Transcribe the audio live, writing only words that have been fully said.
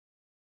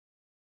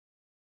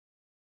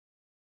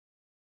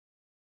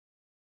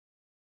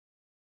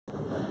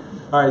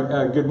All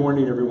right, good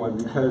morning, everyone.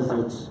 Because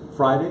it's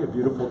Friday, a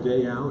beautiful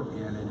day out,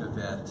 and an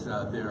event,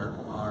 there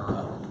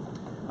are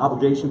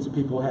obligations that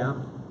people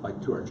have,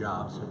 like to our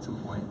jobs at some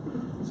point.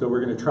 So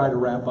we're going to try to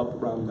wrap up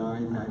around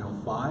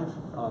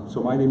 9:05.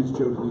 So my name is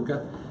Joe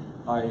DeLuca.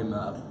 I am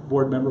a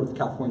board member with the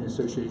California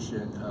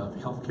Association of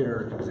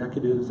Healthcare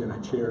Executives, and I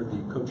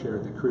co-chair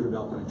the Career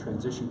Development and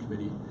Transition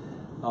Committee.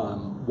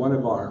 One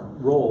of our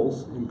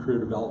roles in career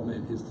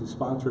development is to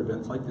sponsor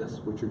events like this,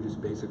 which are just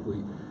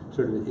basically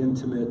sort of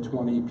intimate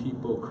 20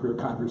 people career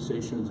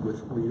conversations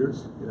with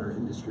leaders in our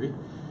industry.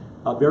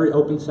 Very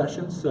open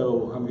session,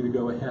 so I'm going to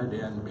go ahead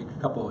and make a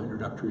couple of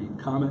introductory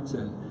comments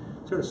and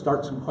sort of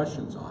start some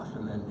questions off.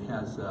 And then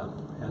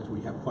as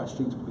we have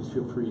questions, please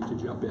feel free to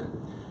jump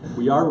in.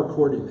 We are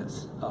recording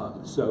this,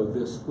 so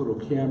this little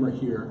camera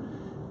here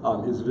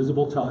is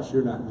visible to us.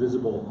 You're not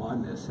visible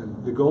on this,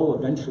 and the goal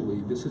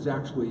eventually, this is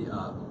actually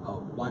a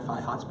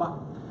Wi-Fi hotspot,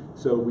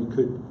 so we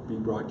could be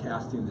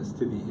broadcasting this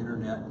to the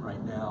internet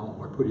right now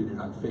or putting it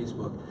on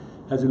Facebook.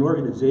 As an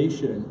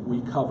organization, we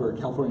cover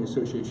California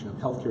Association of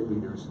Healthcare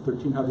Leaders,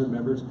 1,300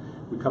 members.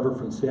 We cover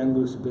from San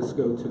Luis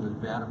Obispo to the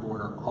Nevada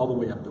border, all the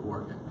way up to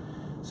Oregon.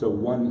 So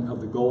one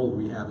of the goals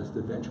we have is to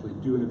eventually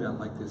do an event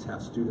like this,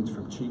 have students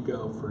from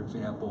Chico, for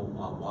example,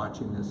 while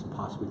watching this and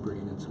possibly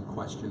bringing in some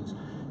questions.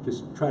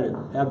 Just try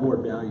to add more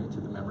value to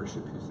the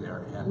membership who's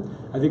there. And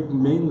I think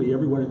mainly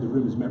everyone in the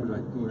room is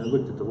members. When I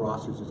looked at the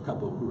rosters, there's a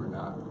couple who are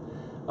not.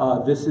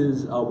 This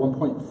is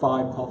 1.5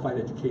 qualified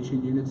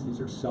education units. These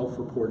are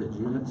self-reported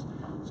units.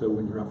 So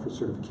when you're up for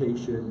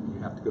certification,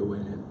 you have to go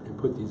in and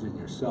put these in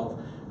yourself.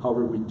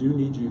 However, we do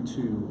need you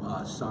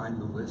to sign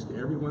the list.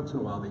 Every once in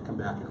a while, they come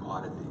back and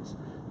audit these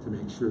to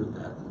make sure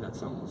that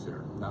someone was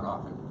there. Not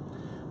often.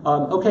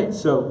 Okay,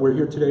 so we're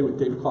here today with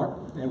David Clark,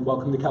 and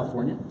welcome to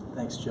California.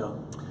 Thanks,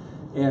 Joe.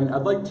 And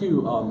I'd like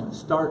to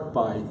start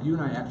by, you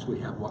and I actually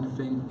have one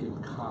thing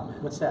in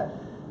common. What's that?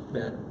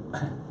 That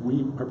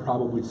we are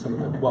probably some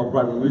of the, well,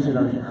 we're losing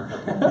our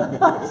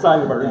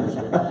side of our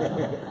industry.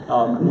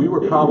 We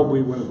were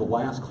probably one of the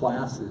last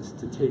classes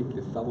to take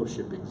the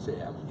fellowship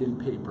exam in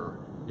paper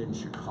in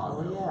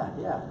Chicago.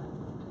 Oh,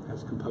 yeah.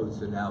 As composed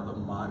to now the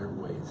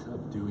modern ways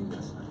of doing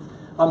this.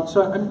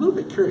 So I'm a little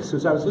bit curious. So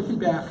as I was looking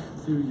back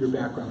through your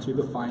background, so you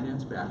have a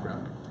finance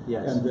background.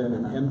 Yes. And then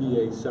an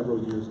MBA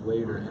several years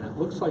later, and it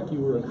looks like you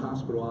were in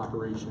hospital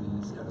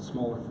operations at a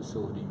smaller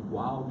facility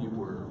while you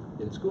were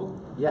in school.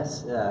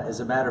 Yes,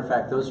 as a matter of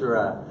fact, those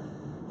were,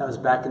 that was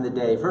back in the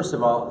day. First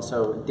of all,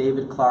 so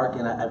David Clark,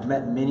 and I've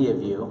met many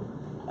of you.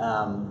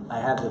 I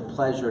have the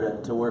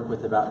pleasure to work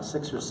with about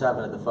 6 or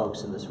 7 of the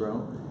folks in this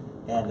room,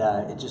 and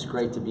it's just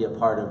great to be a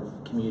part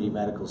of community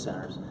medical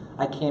centers.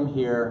 I came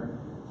here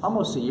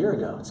almost a year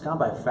ago. It's gone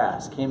by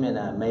fast. Came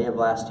in May of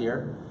last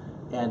year,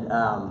 and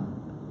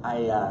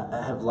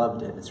I have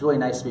loved it. It's really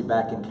nice to be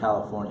back in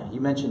California.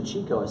 You mentioned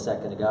Chico a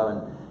second ago,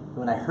 and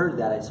when I heard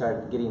that,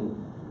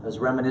 I was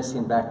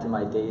reminiscing back to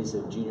my days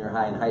of junior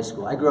high and high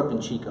school. I grew up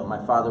in Chico.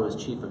 My father was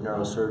chief of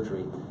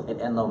neurosurgery at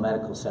Enloe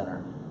Medical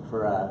Center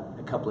for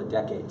a couple of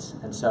decades.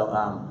 And so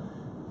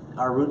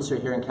our roots are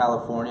here in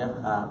California,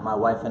 my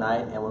wife and I,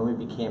 and when we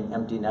became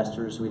empty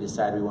nesters, we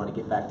decided we wanted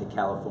to get back to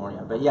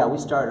California. But yeah, we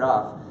started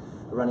off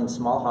running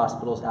small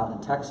hospitals out in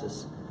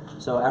Texas.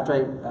 So after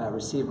I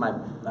received my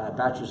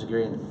bachelor's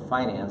degree in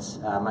finance,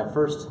 my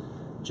first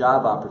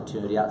job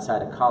opportunity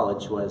outside of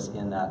college was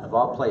in, of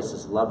all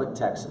places, Lubbock,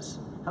 Texas.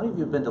 How many of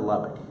you have been to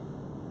Lubbock?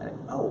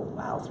 Oh,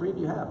 wow, 3 of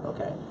you have,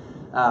 okay.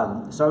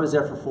 So I was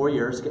there for 4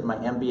 years, getting my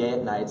MBA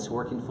at nights,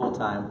 working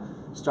full-time.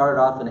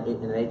 Started off in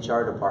an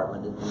HR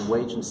department in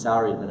wage and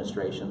salary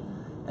administration,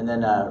 and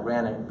then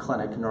ran a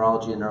clinic,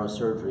 neurology and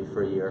neurosurgery,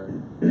 for a year.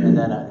 And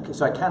then,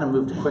 so I kind of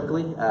moved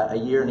quickly, a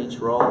year in each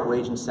role,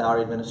 wage and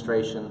salary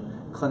administration,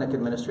 clinic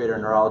administrator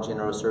in neurology and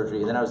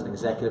neurosurgery, and then I was an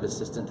executive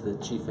assistant to the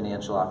chief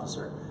financial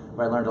officer,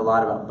 where I learned a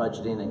lot about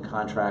budgeting and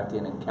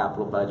contracting and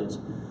capital budgets.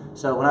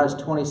 So when I was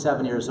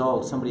 27 years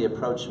old, somebody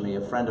approached me, a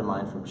friend of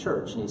mine from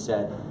church, and he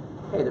said,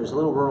 hey, there's a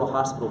little rural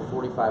hospital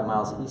 45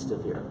 miles east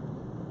of here.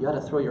 You ought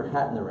to throw your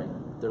hat in the ring.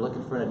 They're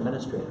looking for an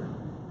administrator.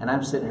 And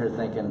I'm sitting here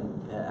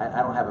thinking,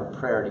 I don't have a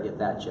prayer to get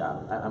that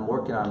job. I'm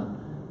working on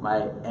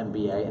my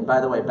MBA. And by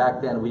the way,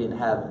 back then we didn't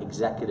have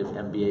executive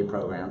MBA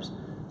programs.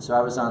 So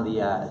I was on the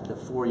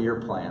 4-year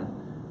plan,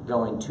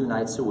 going 2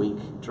 nights a week.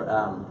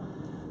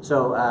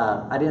 So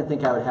I didn't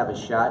think I would have a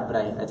shot, but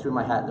I threw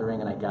my hat in the ring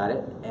and I got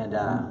it. And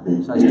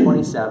so I was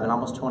 27,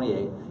 almost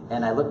 28,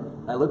 and I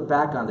look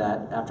back on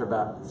that after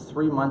about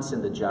 3 months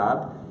in the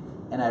job,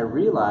 and I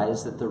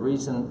realized that the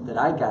reason that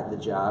I got the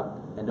job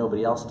and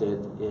nobody else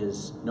did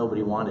is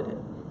nobody wanted it.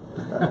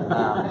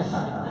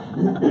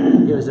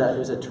 It was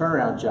a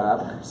turnaround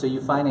job. So you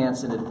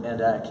finance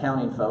and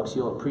accounting folks,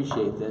 you'll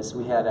appreciate this.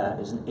 We had it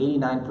was an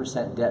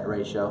 89% debt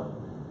ratio,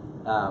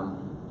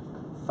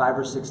 5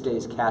 or 6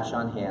 days cash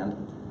on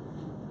hand.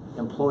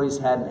 Employees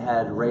hadn't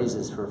had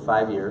raises for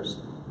 5 years.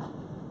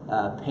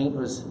 Paint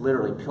was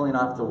literally peeling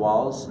off the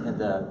walls in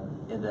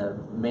the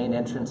main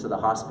entrance of the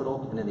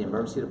hospital, and in the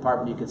emergency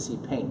department you could see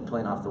paint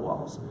peeling off the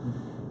walls.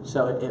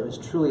 So it was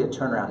truly a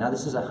turnaround. Now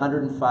this is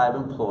 105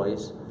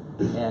 employees.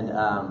 and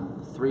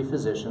 3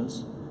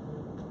 physicians.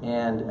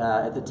 And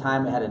at the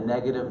time, it had a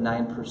negative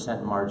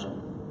 9%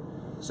 margin.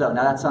 So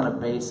now that's on a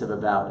base of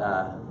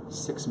about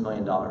 $6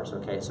 million,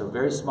 okay? So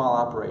very small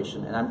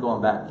operation, and I'm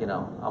going back, you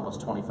know,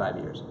 almost 25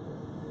 years.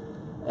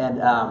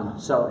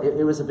 And so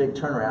it was a big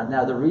turnaround.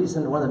 Now the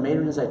reason, one of the main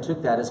reasons I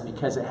took that is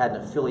because it had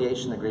an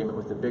affiliation agreement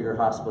with the bigger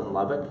hospital in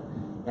Lubbock,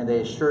 and they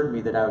assured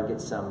me that I would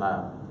get some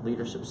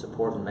leadership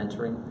support and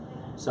mentoring.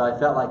 So I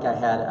felt like I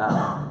had,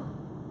 I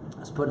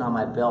was putting on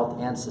my belt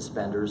and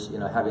suspenders, you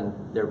know, having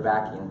their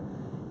backing,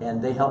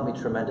 and they helped me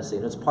tremendously.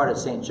 And it's part of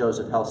St.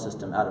 Joseph Health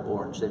System out of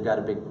Orange. They've got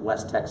a big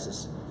West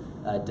Texas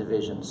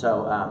division.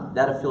 So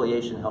that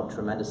affiliation helped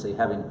tremendously,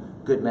 having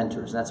good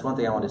mentors. And that's one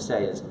thing I want to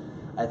say is,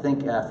 I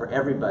think for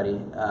everybody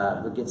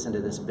who gets into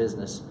this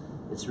business,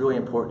 it's really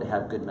important to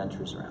have good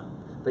mentors around.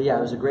 But yeah,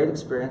 it was a great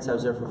experience. I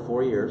was there for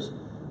 4 years.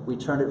 We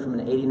turned it from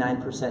an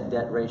 89%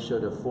 debt ratio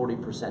to a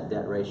 40%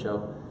 debt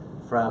ratio,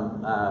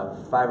 from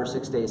 5 or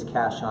 6 days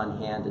cash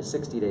on hand to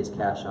 60 days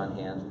cash on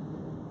hand.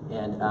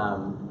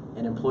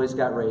 And employees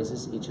got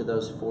raises each of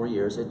those 4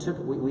 years.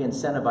 We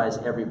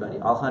incentivized everybody,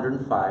 all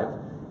 105,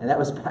 and that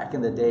was back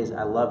in the days.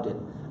 I loved it.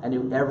 I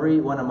knew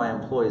every one of my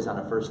employees on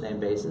a first-name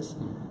basis.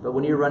 But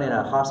when you're running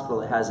a hospital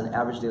that has an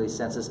average daily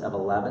census of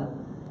 11,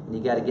 and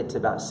you got to get to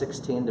about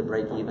 16 to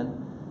break even.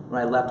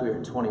 When I left, we were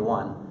at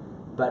 21.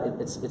 But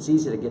it's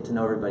easy to get to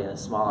know everybody in a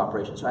small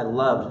operation. So I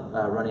loved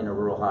running a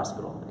rural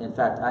hospital. In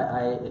fact,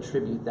 I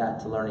attribute that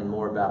to learning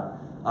more about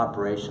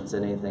operations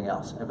than anything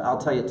else. I'll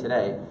tell you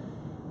today,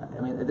 I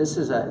mean, this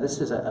is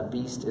a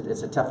beast.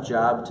 It's a tough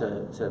job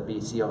to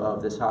be COO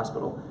of this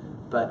hospital,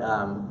 but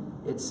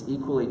it's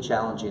equally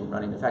challenging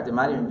running. In fact, it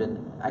might even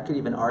been, I could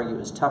even argue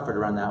it's tougher to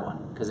run that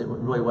one, because it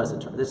really was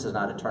this is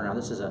not a turnaround.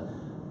 This is a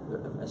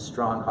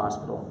strong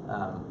hospital.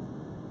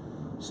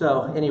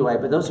 So anyway,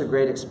 but those are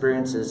great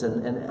experiences,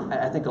 and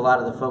I think a lot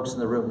of the folks in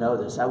the room know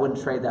this. I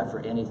wouldn't trade that for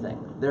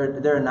anything.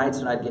 There are nights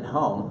when I'd get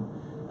home.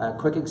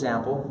 Quick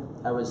example,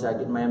 I was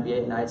getting my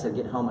MBA at nights. I'd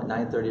get home at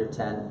 9:30 or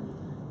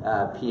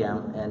 10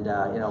 p.m. and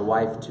you know,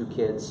 wife, 2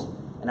 kids.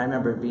 And I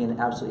remember being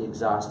absolutely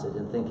exhausted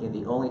and thinking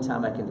the only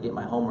time I can get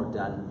my homework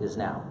done is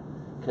now.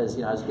 Because,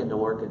 you know, I was getting to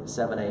work at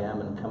 7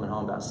 a.m. and coming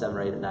home about 7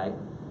 or 8 at night.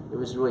 It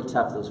was really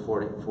tough those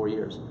 4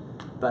 years.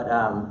 But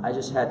I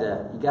just had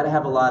to, you got to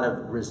have a lot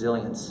of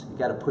resilience. You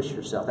got to push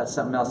yourself. That's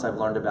something else I've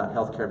learned about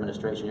healthcare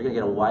administration. You're going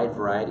to get a wide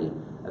variety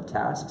of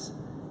tasks.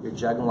 You're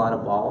juggling a lot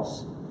of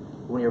balls.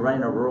 When you're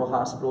running a rural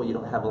hospital, you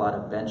don't have a lot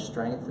of bench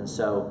strength, and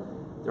so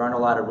there aren't a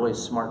lot of really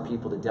smart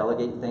people to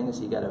delegate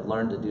things. You got to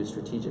learn to do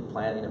strategic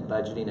planning and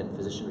budgeting and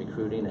physician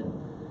recruiting and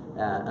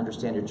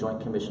understand your Joint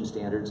Commission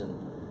standards.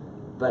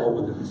 But all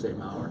within the same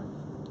hour.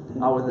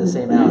 All within the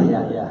same hour,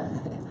 yeah.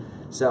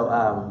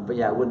 So, but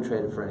yeah, I wouldn't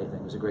trade it for anything.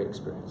 It was a great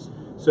experience.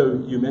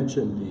 So you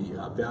mentioned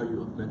the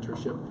value of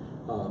mentorship,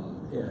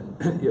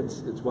 and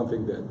it's one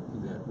thing that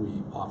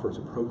we offer as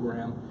a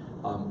program.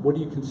 What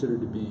do you consider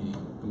to be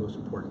the most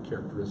important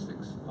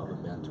characteristics of a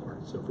mentor?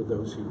 So for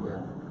those who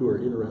are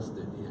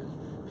interested in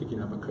picking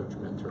up a coach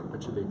mentor,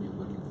 what should they be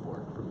looking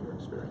for from your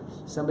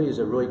experience? Somebody who's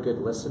a really good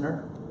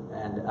listener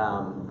and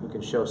who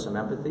can show some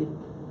empathy,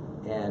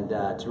 and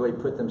to really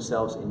put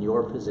themselves in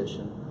your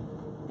position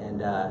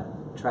and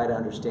try to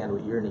understand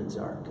what your needs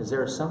are. Because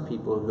there are some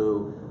people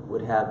who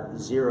would have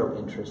zero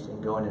interest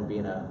in going and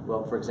being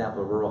for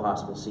example, a rural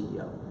hospital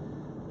CEO.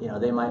 You know,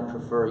 they might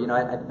prefer, you know,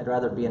 I'd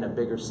rather be in a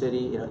bigger city,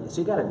 you know, so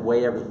you got to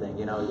weigh everything,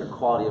 you know, your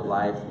quality of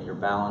life and your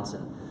balance.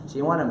 And so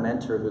you want a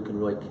mentor who can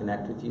really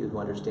connect with you, who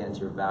understands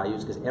your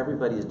values, because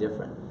everybody is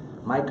different.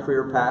 My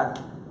career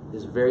path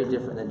is very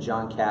different than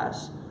John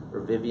Cass or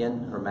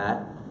Vivian or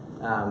Matt.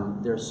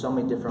 There are so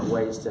many different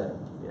ways to,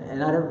 and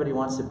not everybody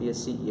wants to be a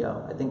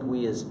CEO. I think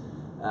we as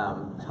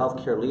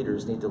healthcare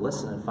leaders need to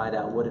listen and find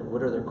out what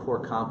are their core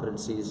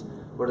competencies,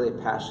 what are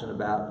they passionate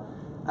about.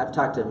 I've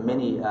talked to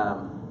many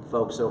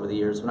folks over the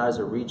years. When I was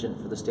a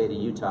regent for the state of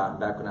Utah,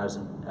 back when I was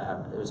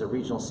I was a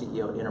regional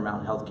CEO at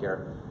Intermountain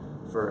Healthcare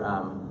for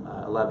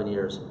 11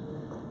 years.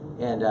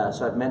 And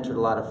so I've mentored a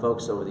lot of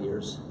folks over the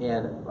years.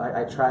 And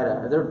I try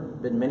to, there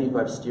have been many who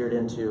I've steered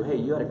into, hey,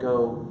 you ought to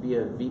go be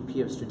a VP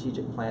of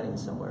strategic planning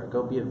somewhere,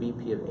 go be a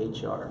VP of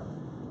HR.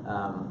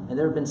 And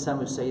there have been some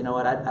who say, you know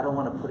what, I don't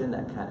want to put in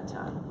that kind of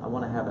time. I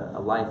want to have a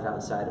life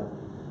outside of.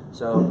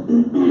 So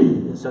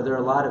there are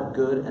a lot of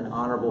good and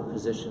honorable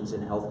positions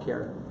in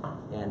healthcare,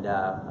 and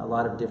a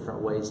lot of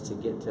different ways to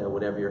get to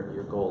whatever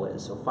your goal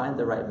is. So find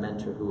the right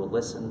mentor who will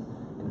listen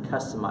and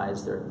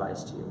customize their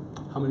advice to you.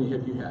 How many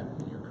have you had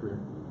in your career?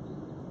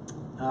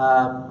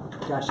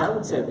 Gosh, I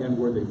would say. And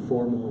were they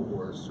formal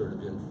or sort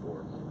of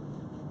informal?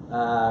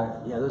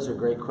 Yeah, those are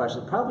great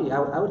questions. Probably,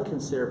 I would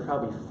consider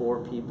probably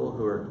 4 people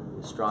who are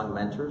strong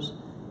mentors,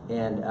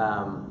 and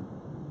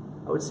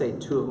I would say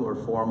 2 of them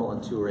are formal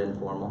and 2 are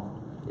informal.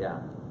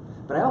 Yeah,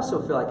 but I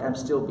also feel like I'm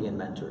still being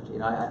mentored. You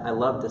know, I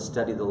love to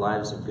study the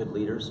lives of good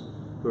leaders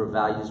who are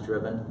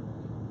values-driven,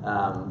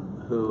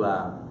 who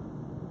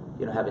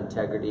you know, have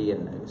integrity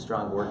and a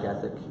strong work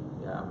ethic,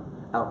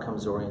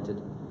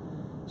 outcomes-oriented.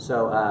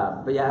 So,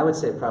 but yeah, I would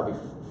say probably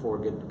 4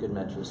 good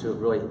mentors who have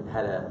really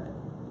had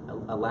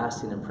a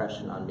lasting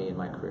impression on me in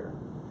my career.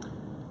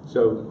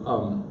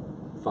 So,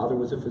 father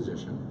was a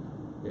physician,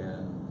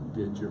 and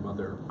did your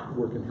mother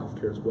work in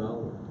healthcare as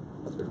well?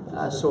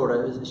 Sort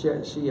of. She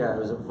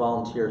was a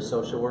volunteer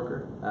social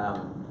worker.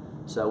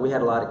 So we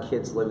had a lot of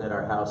kids living at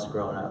our house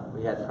growing up.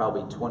 We had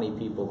probably 20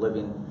 people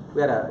living.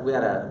 We had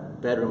a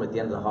bedroom at the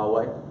end of the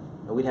hallway,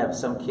 and we'd have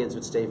some kids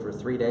would stay for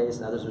 3 days,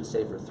 and others would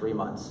stay for 3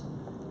 months.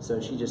 So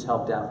she just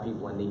helped out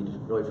people in need,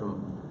 really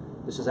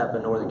this was up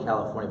in Northern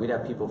California. We'd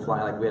have people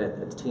flying, like we had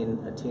a teen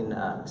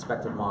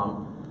expectant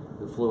mom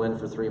who flew in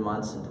for 3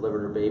 months and delivered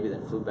her baby,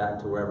 then flew back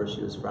to wherever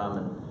she was from.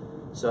 And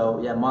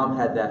so, yeah, Mom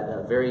had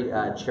that very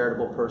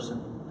charitable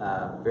person,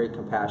 very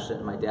compassionate,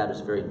 and my dad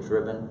was very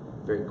driven,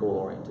 very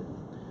goal-oriented.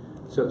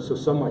 So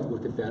some might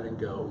look at that and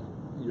go,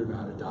 you're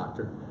not a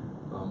doctor.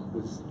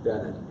 Was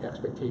that an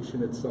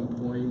expectation at some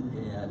point?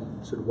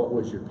 And sort of what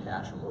was your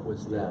passion? What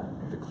was the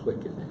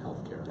click into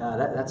healthcare?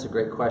 That's a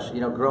great question.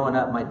 You know, growing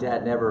up, my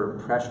dad never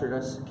pressured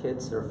us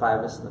kids. There were 5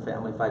 of us in the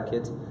family, 5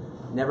 kids.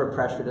 Never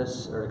pressured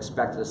us or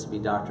expected us to be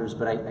doctors,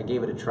 but I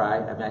gave it a try.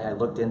 I mean, I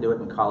looked into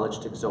it in college,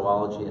 took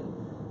zoology and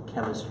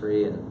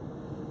chemistry,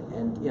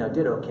 and you know,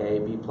 did okay,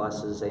 B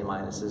pluses, A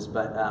minuses.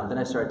 But then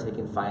I started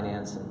taking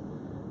finance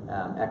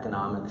and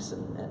economics,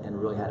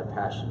 and really had a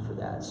passion for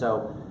that.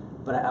 So,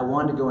 but I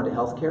wanted to go into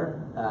healthcare.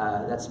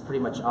 That's pretty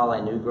much all I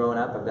knew growing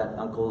up. I've got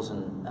uncles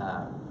and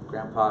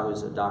grandpa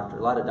who's a doctor,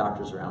 a lot of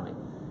doctors around me.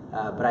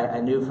 But I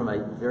knew from a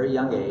very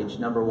young age,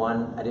 number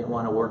one, I didn't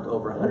want to work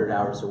over 100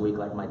 hours a week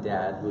like my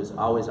dad, who was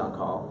always on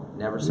call.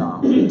 Never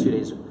saw him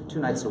 2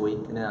 nights a week.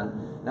 And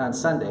then on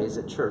Sundays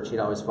at church, he'd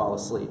always fall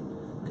asleep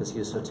because he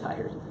was so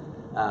tired.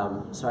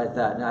 So I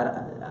thought, no,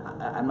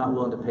 I'm not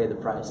willing to pay the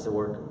price to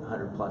work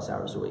 100 plus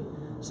hours a week.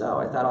 So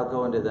I thought I'll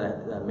go into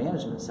the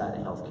management side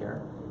of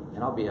healthcare,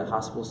 and I'll be a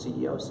hospital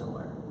CEO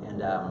somewhere. And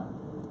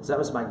so that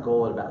was my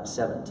goal at about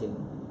 17.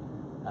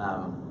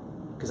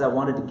 Because I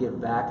wanted to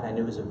give back, and I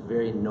knew it was a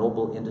very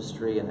noble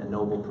industry and a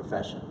noble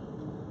profession.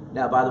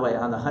 Now, by the way,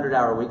 on the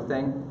 100-hour week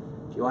thing,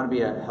 if you want to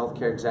be a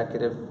healthcare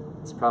executive,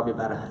 it's probably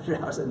about 100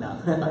 hours. No,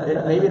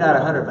 maybe not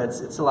 100, but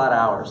it's a lot of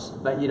hours.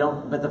 But you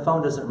don't. But the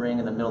phone doesn't ring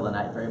in the middle of the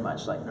night very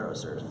much, like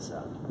neurosurgeons.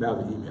 So now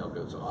the email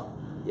goes off.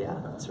 Yeah,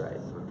 that's right.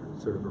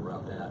 Sort of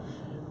around that.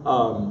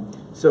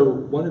 So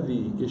one of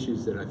the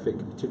issues that I think,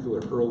 in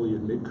particular, early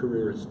and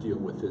mid-careers deal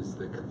with is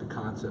the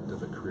concept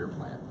of a career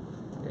plan.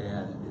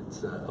 And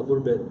it's a little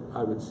bit,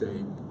 I would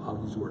say, I'll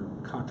use the word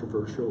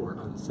controversial or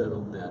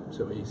unsettled, that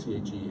so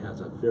ACHE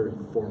has a very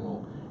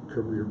formal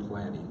career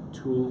planning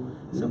tool.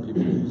 Some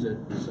people use it,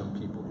 some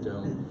people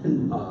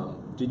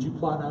don't. Did you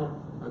plot out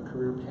a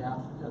career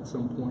path at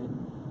some point?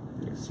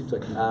 It seems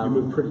like you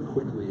moved pretty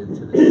quickly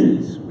into the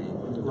C-suite.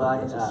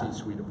 Well, it's a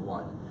C-suite of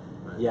one.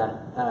 Right? Yeah,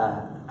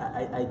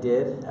 I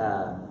did.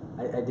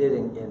 I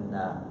did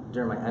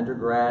during my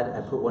undergrad.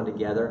 I put one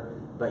together.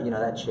 But you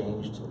know, that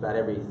changed. About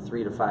every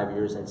 3 to 5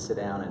 years, I'd sit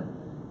down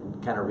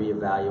and kind of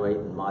reevaluate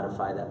and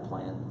modify that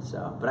plan.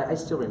 So, but I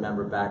still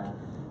remember back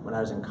when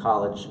I was in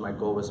college, my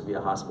goal was to be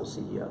a hospital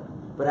CEO.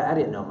 But I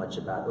didn't know much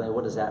about it. Like,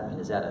 what does that mean?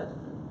 Is that a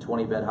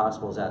 20-bed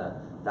hospital? Is that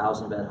a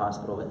 1,000-bed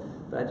hospital?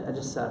 But I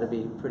just thought it'd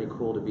be pretty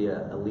cool to be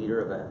a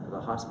leader of a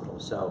hospital.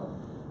 So,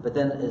 but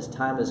then as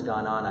time has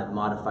gone on, I've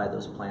modified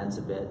those plans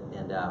a bit.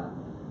 And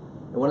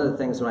one of the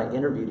things when I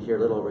interviewed here a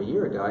little over a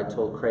year ago, I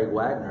told Craig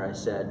Wagner, I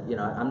said, you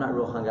know, I'm not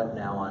real hung up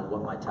now on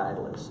what my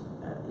title is.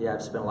 Yeah,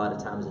 I've spent a lot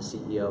of time as a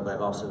CEO, but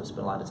I've also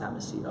spent a lot of time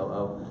as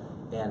COO.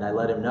 And I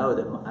let him know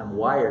that I'm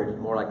wired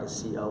more like a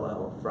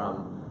COO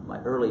from my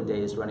early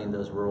days running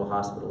those rural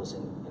hospitals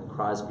in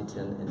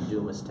Crosbyton and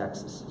Dumas,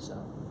 Texas.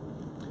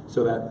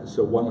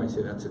 So one might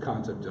say that's a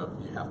concept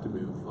of you have to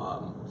move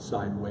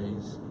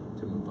sideways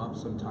to move up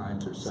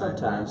sometimes, or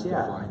sideways to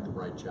find the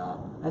right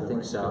job. I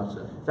think so.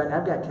 In fact,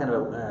 I've got kind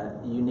of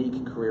a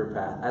unique career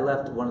path. I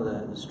left one of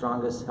the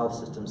strongest health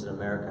systems in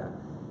America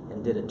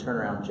and did a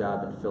turnaround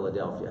job in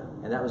Philadelphia,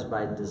 and that was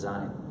by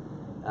design.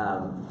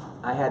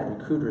 I had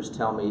recruiters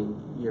tell me,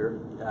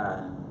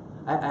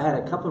 I had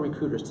a couple of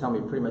recruiters tell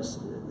me pretty much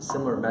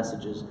similar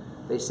messages.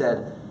 They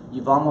said,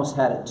 you've almost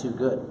had it too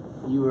good.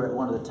 You were at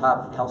one of the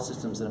top health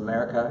systems in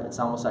America. It's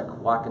almost like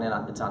walking in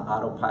it's on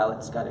autopilot.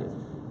 It's got a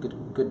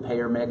good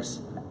payer mix,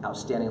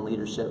 outstanding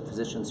leadership,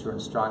 physicians who are in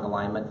strong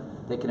alignment.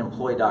 They can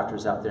employ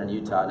doctors out there in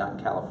Utah, not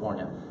in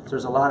California. So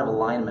there's a lot of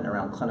alignment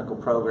around clinical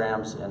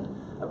programs and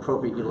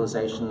appropriate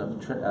utilization of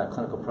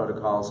clinical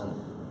protocols. And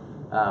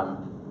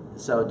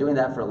so doing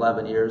that for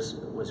 11 years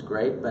was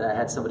great, but I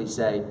had somebody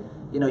say,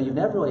 you know, you've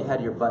never really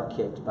had your butt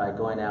kicked by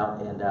going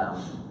out and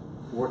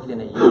working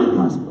in a unit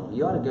hospital.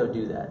 You ought to go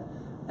do that.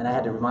 And I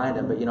had to remind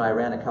him, but you know, I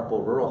ran a couple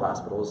of rural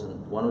hospitals,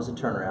 and one was a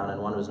turnaround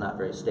and one was not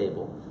very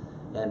stable.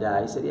 And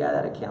he said, yeah,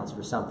 that accounts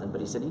for something.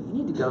 But he said, you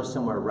need to go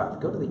somewhere rough.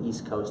 Go to the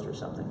East Coast or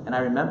something. And I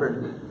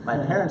remembered my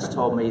parents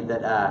told me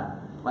that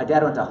my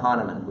dad went to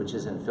Hahnemann, which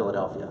is in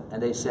Philadelphia.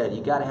 And they said,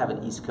 you got to have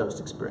an East Coast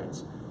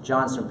experience.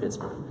 John's from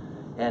Pittsburgh.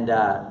 And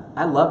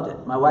I loved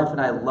it. My wife and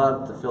I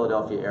loved the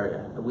Philadelphia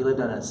area. We lived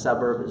in a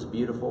suburb. It was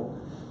beautiful.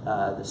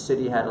 The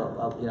city had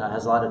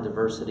has a lot of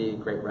diversity,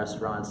 great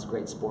restaurants,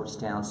 great sports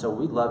town. So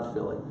we loved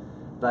Philly.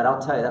 But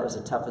I'll tell you, that was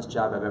the toughest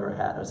job I've ever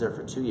had. I was there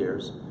for 2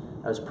 years.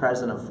 I was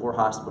president of 4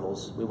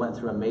 hospitals. We went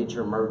through a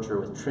major merger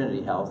with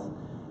Trinity Health,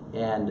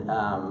 and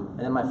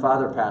then my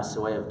father passed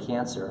away of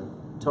cancer,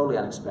 totally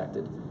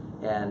unexpected,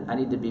 and I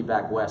needed to be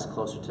back west,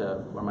 closer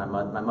to where my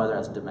mother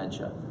has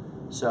dementia.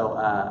 So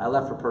I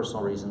left for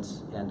personal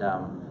reasons, and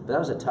but that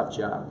was a tough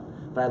job.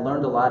 But I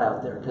learned a lot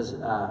out there, because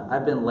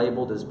I've been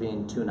labeled as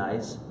being too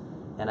nice,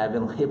 and I've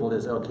been labeled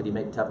as, oh, could you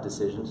make tough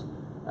decisions?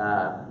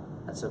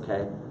 That's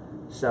okay.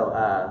 So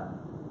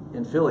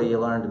in Philly, you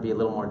learn to be a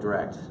little more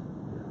direct.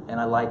 And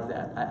I like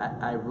that.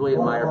 I really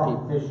admire people.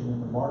 Competition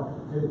in the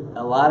market too.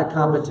 A lot of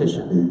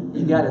competition.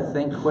 You got to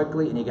think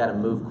quickly and you got to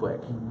move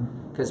quick.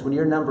 Because when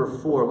you're number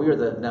 4, we were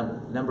the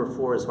number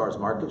 4 as far as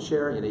market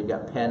share. You know, you've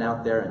got Penn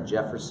out there and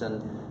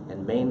Jefferson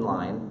and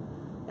Mainline,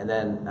 and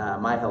then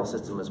my health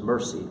system was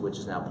Mercy, which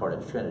is now part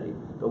of Trinity.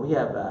 But we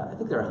have, I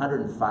think there are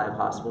 105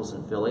 hospitals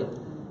in Philly,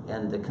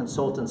 and the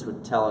consultants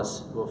would tell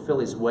us, well,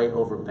 Philly's way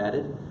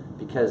overbedded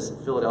because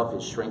Philadelphia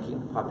is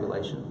shrinking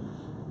population.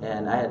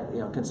 And I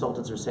had,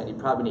 consultants were saying you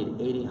probably need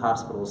 80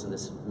 hospitals in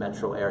this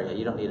metro area.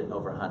 You don't need it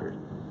over 100.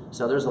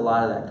 So there's a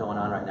lot of that going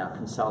on right now: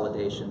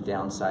 consolidation,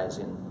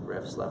 downsizing,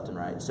 rifts left and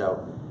right.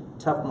 So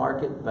tough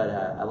market, but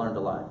I learned a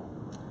lot.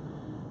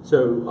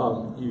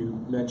 So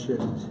you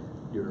mentioned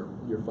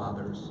your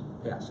father's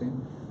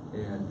passing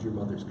and your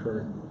mother's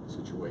current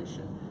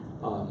situation.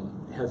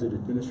 As an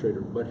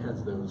administrator, what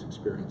has those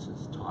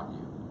experiences taught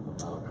you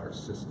about our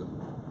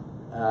system?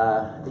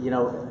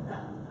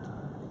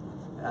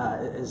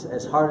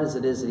 As hard as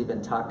it is to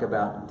even talk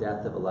about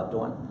death of a loved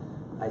one,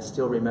 I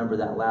still remember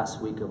that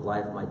last week of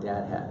life my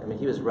dad had. I mean,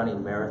 he was running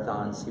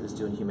marathons, he was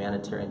doing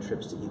humanitarian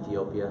trips to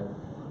Ethiopia,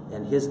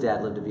 and his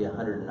dad lived to be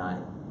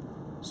 109.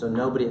 So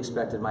nobody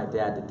expected my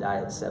dad to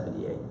die at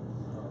 78.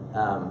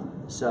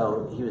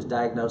 So he was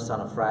diagnosed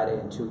on a Friday,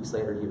 and 2 weeks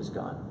later he was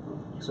gone.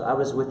 So I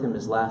was with him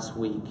his last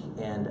week,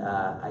 and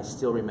I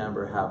still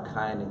remember how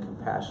kind and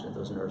compassionate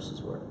those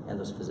nurses were and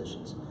those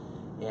physicians.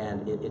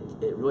 And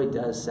it really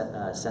does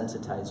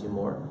sensitize you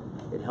more.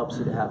 It helps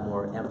you to have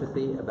more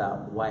empathy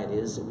about why it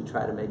is that we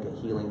try to make a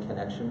healing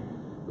connection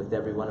with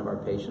every one of our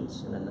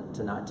patients, and then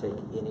to not take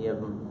any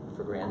of them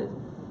for granted,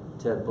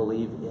 to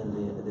believe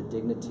in the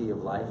dignity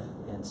of life.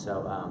 And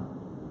so,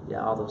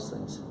 yeah, all those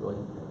things really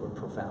were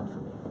profound for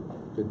me.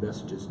 Good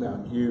messages.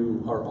 Now,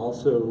 you are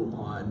also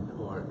on,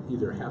 or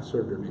either have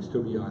served or may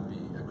still be on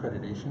the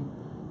accreditation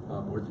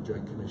board, the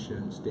Joint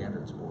Commission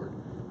Standards Board.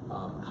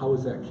 How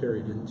is that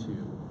carried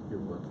into your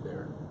work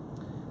there?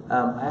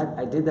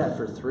 I did that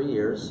for 3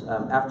 years.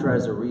 After I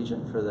was a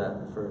regent for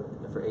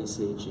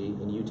ACHE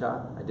in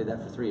Utah, I did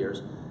that for 3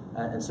 years.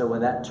 And so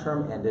when that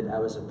term ended, I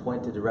was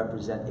appointed to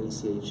represent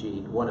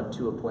ACHE, one of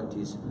 2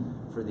 appointees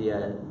for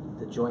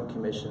the Joint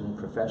Commission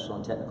Professional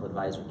and Technical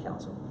Advisory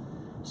Council.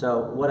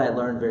 So what I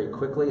learned very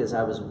quickly is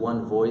I was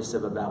one voice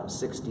of about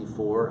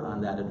 64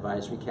 on that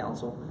advisory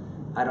council.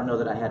 I don't know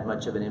that I had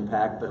much of an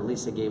impact, but at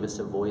least it gave us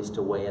a voice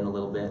to weigh in a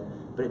little bit.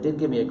 But it did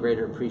give me a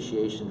greater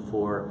appreciation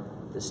for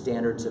the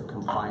standards of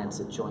compliance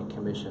that Joint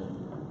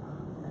Commission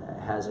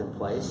has in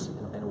place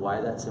and why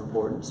that's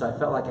important. So I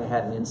felt like I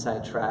had an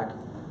inside track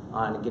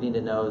on getting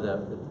to know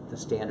the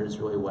standards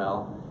really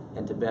well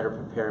and to better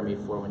prepare me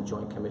for when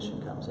Joint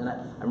Commission comes. And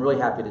I'm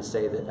really happy to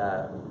say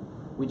that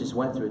we just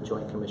went through a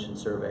Joint Commission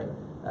survey,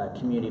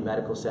 community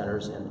medical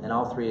centers, and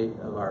all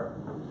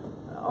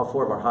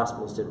 4 of our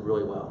hospitals did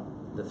really well,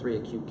 the 3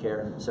 acute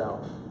care.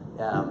 So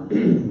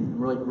I'm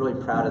really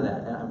proud of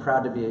that. And I'm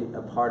proud to be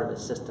a part of a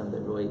system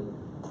that really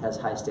has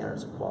high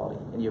standards of quality.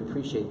 And you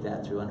appreciate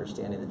that through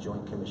understanding the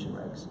Joint Commission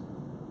regs.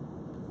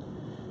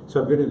 So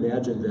I'm going to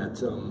imagine that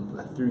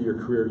through your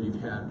career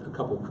you've had a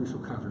couple of crucial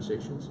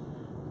conversations,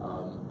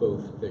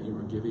 both that you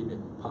were giving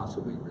and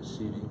possibly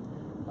receiving.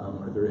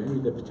 Are there any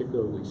that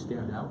particularly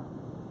stand out?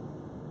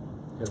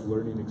 Have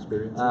learning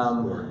experiences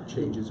or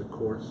changes of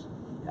course?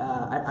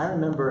 I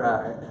remember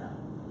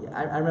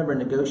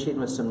negotiating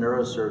with some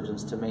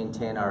neurosurgeons to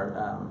maintain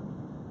our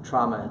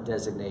trauma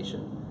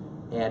designation.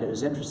 And it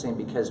was interesting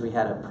because we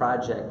had a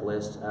project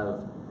list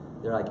of,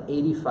 there are like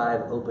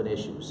 85 open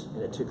issues.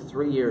 And it took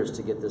 3 years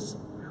to get this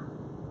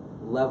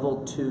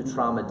level 2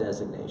 trauma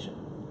designation.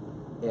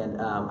 And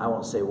I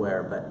won't say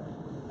where, but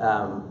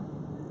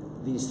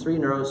these 3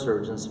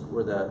 neurosurgeons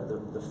were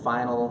the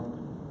final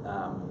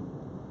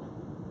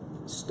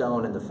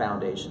stone in the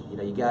foundation.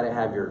 You got to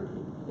have your,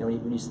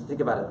 when you think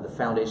about it, the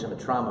foundation of a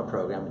trauma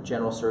program,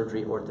 general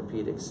surgery,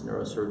 orthopedics,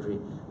 neurosurgery,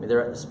 I mean,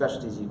 there are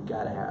specialties you've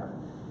got to have.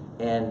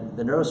 And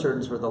the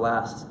neurosurgeons were the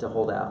last to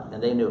hold out,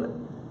 and they knew it.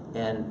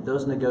 And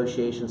those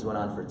negotiations went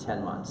on for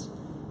 10 months.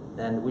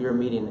 And we were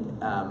meeting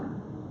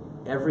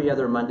every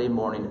other Monday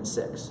morning at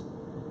 6.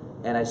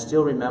 And I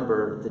still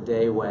remember the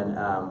day when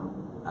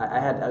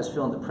I was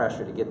feeling the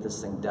pressure to get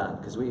this thing done,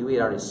 because we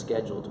had already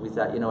scheduled. We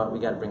thought, you know what, we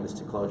got to bring this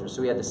to closure.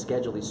 So we had to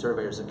schedule these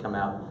surveyors to come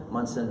out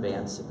months in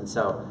advance. And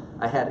so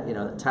I had,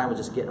 the time was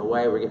just getting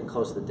away. We're getting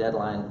close to the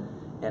deadline.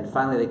 And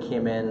finally they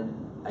came in.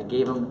 I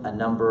gave them a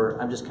number.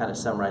 I'm just kind of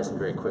summarizing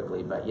very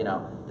quickly, but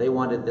they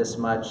wanted this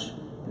much,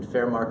 and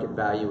fair market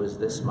value was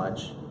this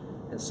much.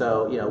 And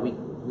so,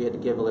 we had to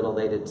give a little,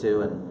 they did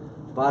too.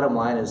 And bottom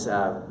line is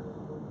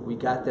we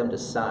got them to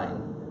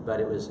sign, but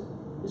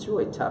it's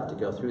really tough to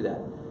go through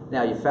that.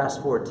 Now you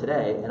fast forward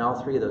today, and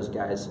all three of those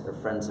guys are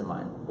friends of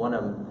mine. One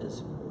of them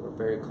we're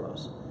very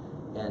close.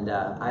 And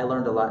I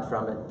learned a lot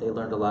from it. They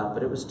learned a lot,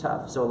 but it was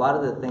tough. So a lot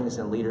of the things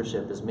in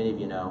leadership, as many of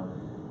you know,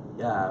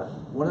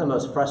 one of the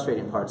most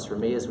frustrating parts for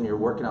me is when you're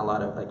working on a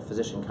lot of like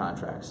physician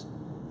contracts.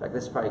 In fact,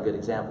 this is probably a good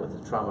example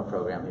with the trauma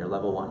program here,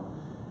 level 1.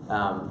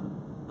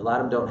 A lot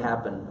of them don't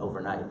happen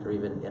overnight or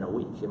even in a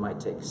week. It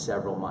might take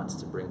several months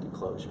to bring to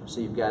closure.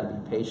 So you've got to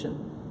be patient,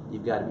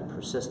 you've got to be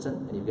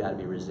persistent, and you've got to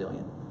be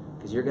resilient.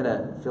 Because you're going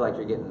to feel like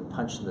you're getting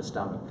punched in the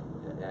stomach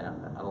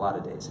on a lot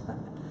of days.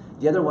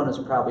 The other one was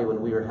probably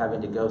when we were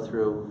having to go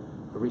through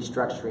a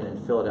restructuring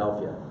in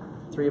Philadelphia.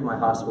 3 of my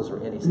hospitals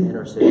were in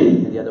inner city,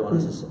 and the other one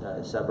was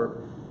a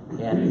suburb.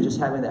 And just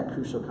having that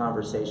crucial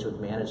conversation with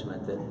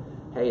management that,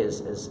 hey,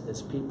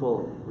 as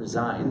people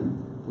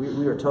resign,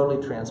 we were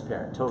totally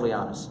transparent, totally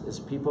honest. As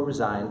people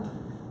resign,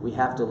 we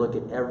have to look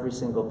at every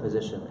single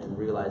position and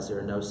realize there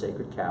are no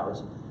sacred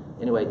cows.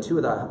 Anyway, 2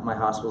 of my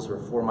hospitals were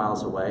 4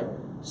 miles away.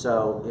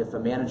 So if a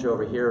manager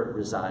over here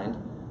resigned,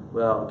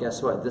 well,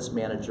 guess what? This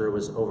manager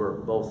was over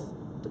both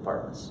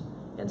departments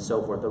and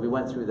so forth. But we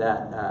went through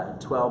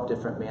that 12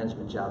 different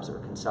management jobs that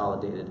were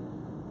consolidated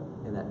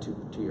in that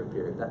two-year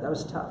period. That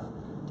was tough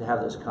to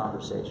have those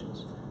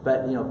conversations.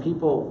 But you know,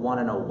 people want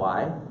to know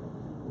why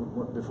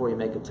before you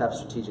make a tough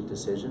strategic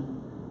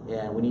decision,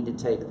 and we need to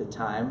take the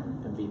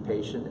time and be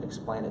patient and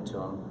explain it to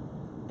them.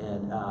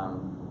 And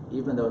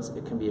even though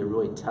it can be a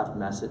really tough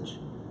message,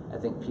 I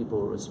think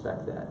people will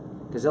respect that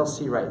because they'll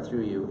see right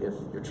through you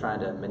if you're trying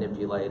to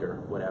manipulate or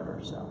whatever.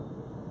 So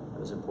that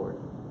was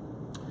important.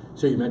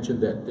 So you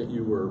mentioned that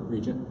you were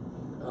regent.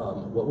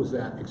 What was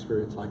that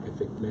experience like? I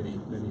think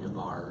many of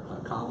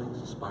our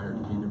colleagues aspire to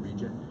be the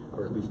regent,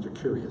 or at least are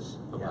curious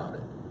about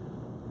it.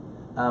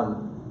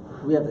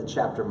 We have the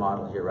chapter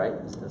model here, right?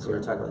 So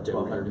we're talking about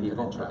 1,200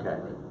 people. Okay.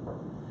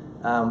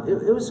 Right.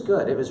 It was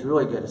good. It was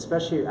really good.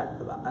 Especially,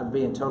 I'm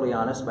being totally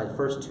honest. My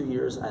first 2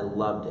 years, I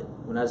loved it.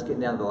 When I was getting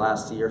down to the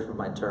last year for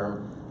my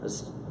term, I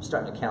was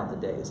starting to count the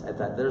days. I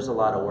thought there's a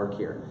lot of work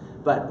here.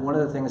 But one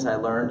of the things I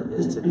learned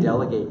is to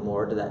delegate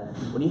more to that.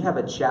 When you have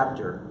a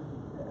chapter,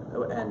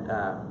 and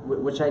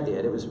which I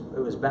did, it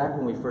was back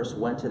when we first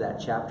went to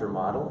that chapter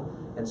model.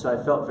 And so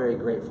I felt very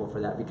grateful for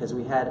that because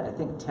we had, I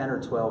think, 10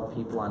 or 12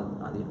 people on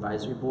the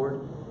advisory board,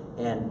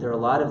 and there are a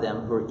lot of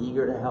them who are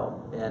eager to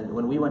help. And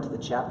when we went to the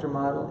chapter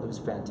model, it was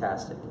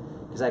fantastic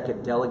because I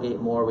could delegate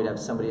more. We'd have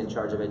somebody in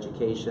charge of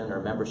education or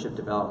membership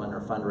development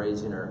or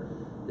fundraising or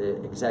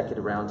the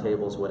executive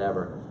roundtables,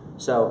 whatever.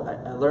 So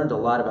I learned a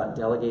lot about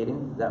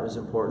delegating. That was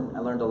important. I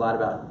learned a lot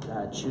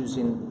about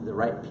choosing the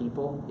right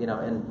people, you know,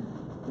 and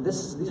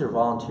these are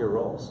volunteer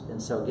roles,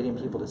 and so getting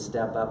people to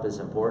step up is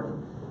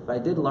important. But I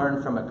did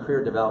learn from a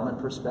career development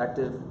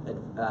perspective,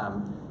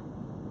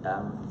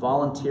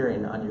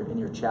 volunteering in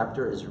your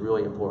chapter is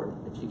really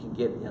important. If you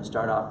can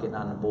start off getting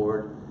on a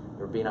board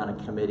or being on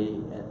a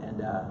committee,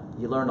 and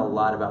you learn a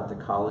lot about the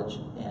college,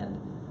 and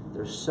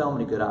there's so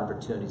many good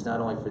opportunities, not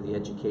only for the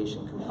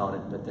education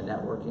component, but the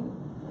networking.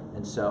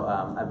 And so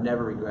I've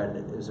never regretted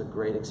it. It was a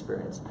great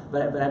experience.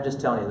 But I'm just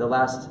telling you, the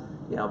last,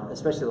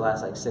 especially the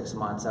last like 6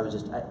 months,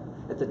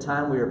 at the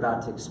time we were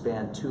about to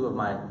expand 2 of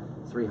my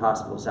 3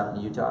 hospitals out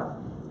in Utah,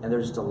 and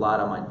there's just a lot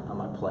on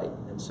my plate,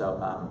 and so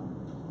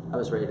I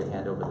was ready to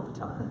hand over the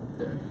baton.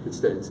 Yeah,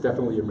 it's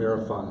definitely a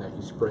marathon that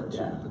you sprint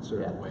to in a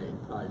certain way.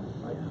 I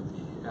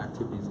do the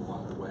activities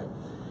along the way.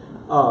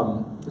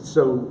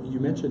 So you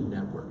mentioned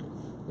networking,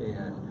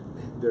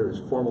 and there's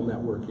formal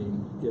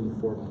networking,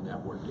 informal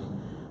networking.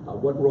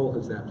 What role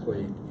has that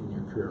played in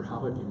your career?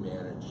 How have you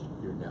managed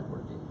your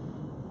networking?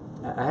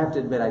 I have to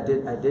admit, I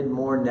did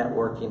more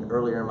networking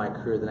earlier in my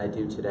career than I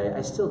do today.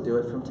 I still do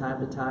it from time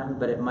to time,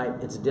 but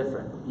it's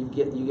different. You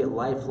get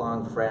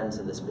lifelong friends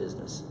in this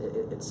business.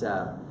 It's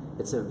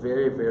a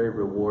very, very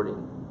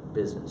rewarding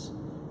business.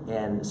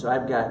 And so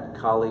I've got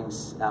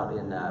colleagues out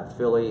in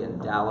Philly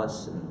and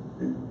Dallas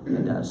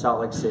and Salt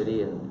Lake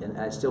City, and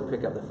I still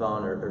pick up the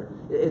phone. Or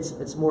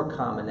it's more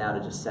common now to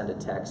just send a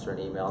text or an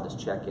email, just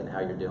check in how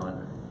you're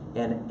doing.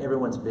 And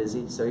everyone's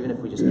busy, so even if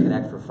we just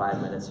connect for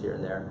 5 minutes here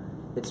and there,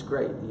 it's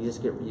great.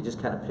 You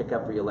just kind of pick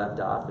up where you left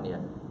off, and you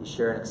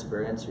share an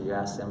experience, or you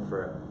ask them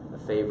for a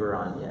favor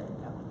on,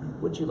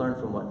 what'd you learn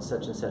from what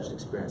such and such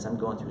experience? I'm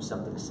going through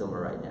something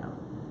similar right now.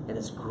 And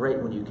it's great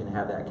when you can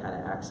have that kind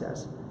of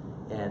access.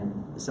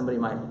 And somebody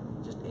might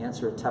just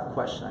answer a tough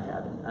question I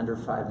have in under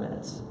 5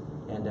 minutes.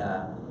 And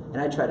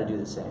I try to do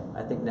the same.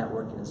 I think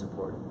networking is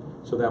important.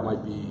 So that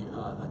might be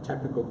a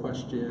technical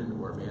question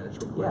or a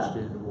management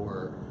question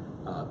or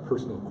a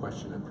personal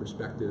question and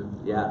perspective,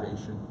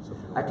 motivation,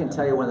 something like I can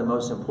tell you one of the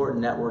most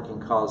important networking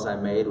calls I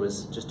made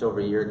was just over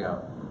a year ago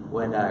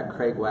when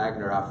Craig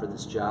Wagner offered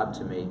this job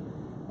to me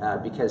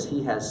because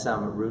he has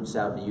some roots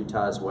out in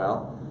Utah as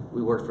well.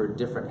 We worked for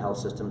different health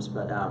systems,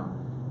 but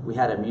we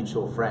had a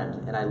mutual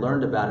friend, and I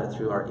learned about it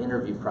through our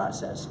interview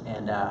process.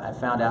 And I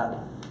found out,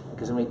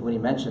 because when he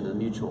mentioned the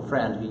mutual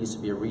friend, who used to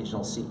be a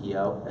regional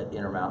CEO at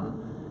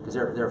Intermountain, because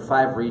there are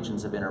 5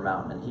 regions of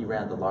Intermountain, and he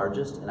ran the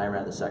largest, and I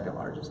ran the second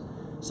largest.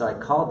 So I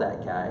called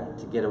that guy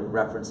to get a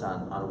reference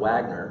on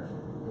Wagner.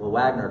 Well,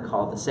 Wagner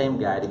called the same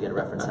guy to get a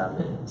reference on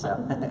me. So,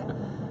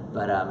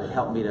 but it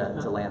helped me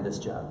to land this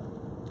job.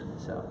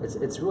 So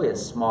it's really a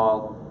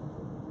small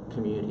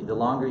community. The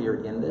longer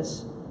you're in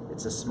this,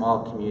 it's a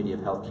small community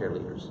of healthcare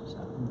leaders. So.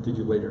 Did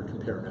you later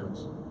compare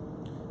notes?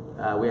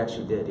 We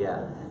actually did,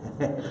 yeah.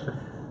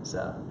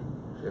 So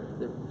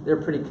they're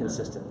pretty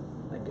consistent,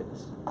 thank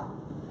goodness.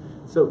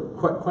 So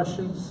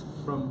questions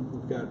from,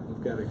 we've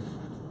got a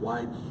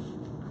wide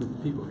group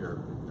of people here,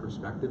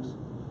 perspectives.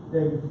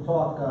 Dave, you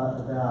talk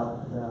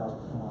about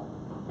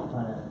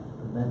kind of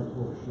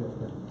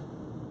mentorship and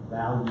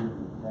value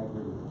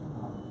integrity.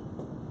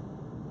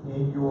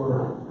 In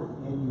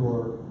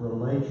your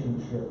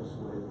relationships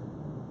with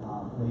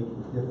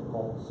making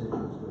difficult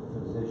decisions with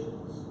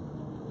physicians,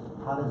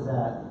 how does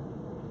that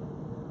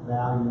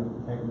value,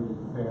 integrity,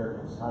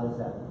 fairness, how does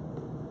that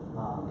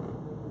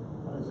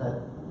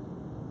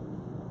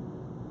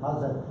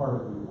part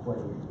of the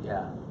equation?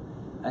 Yeah,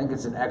 I think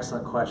it's an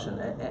excellent question,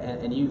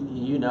 and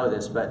you know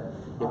this, but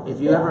if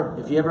you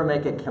ever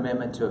make a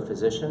commitment to a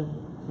physician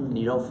and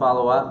you don't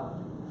follow up,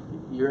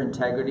 your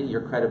integrity,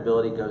 your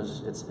credibility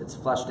goes, it's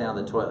flushed down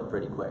the toilet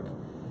pretty quick.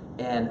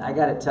 And I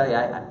got to tell you,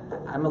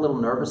 I'm a little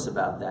nervous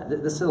about that.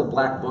 This little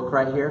black book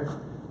right here,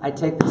 I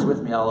take this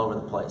with me all over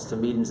the place to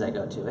meetings I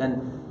go to.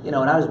 And you know,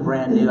 when I was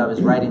brand new, I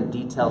was writing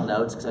detailed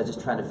notes because I was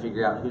just trying to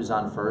figure out who's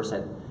on first.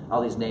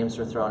 All these names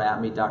were thrown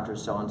at me, Dr.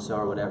 So-and-so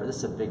or whatever. This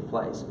is a big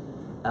place.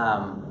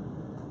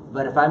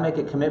 But if I make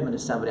a commitment to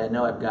somebody, I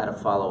know I've got to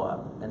follow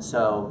up. And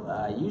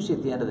so usually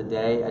at the end of the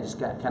day, I just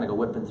kind of go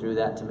whipping through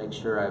that to make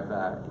sure I've,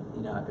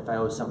 you know, if I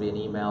owe somebody an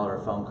email or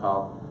a phone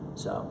call.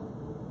 So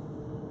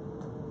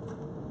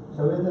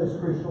in those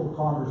crucial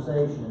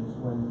conversations,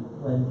 when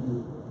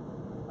you,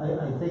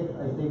 I think,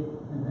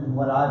 and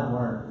what I've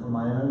learned from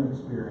my own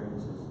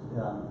experiences,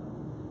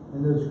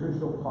 in those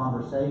crucial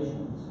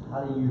conversations,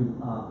 how do you,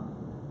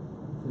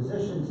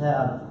 physicians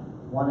have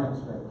one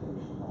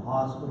expectation, the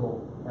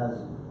hospital has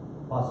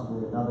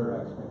possibly another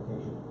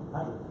expectation.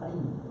 How do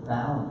you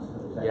balance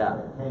those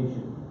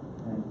expectations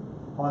and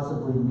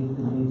possibly meet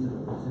the needs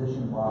of the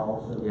physician while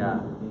also meeting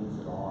the needs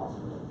of the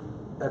hospital?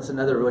 That's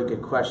another really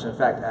good question. In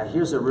fact,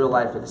 here's a real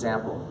life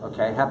example.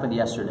 Okay, it happened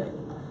yesterday.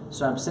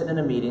 So I'm sitting in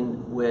a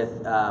meeting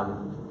with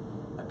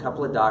a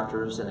couple of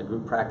doctors and a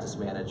group practice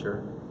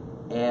manager,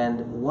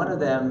 and one of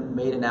them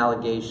made an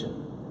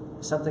allegation,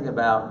 something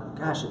about,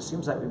 gosh, it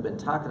seems like we've been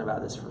talking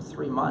about this for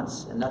 3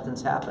 months and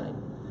nothing's happening.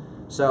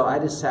 So I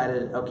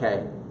decided,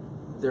 okay,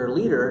 their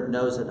leader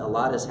knows that a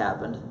lot has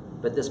happened,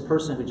 but this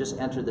person who just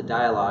entered the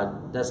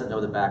dialogue doesn't know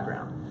the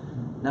background.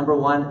 Number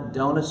one,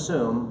 don't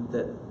assume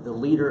that the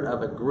leader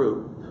of a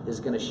group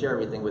is going to share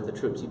everything with the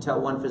troops. You tell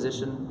one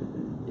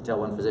physician, you tell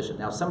one physician.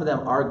 Now, some of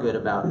them are good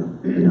about,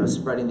 you know,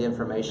 spreading the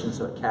information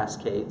so it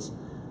cascades,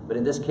 but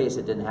in this case,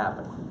 it didn't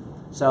happen.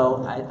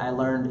 So I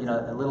learned, you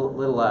know, a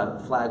little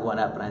flag went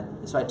up,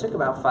 and so I took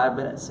about 5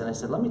 minutes, and I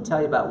said, let me tell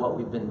you about what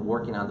we've been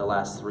working on the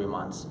last 3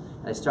 months.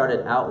 And I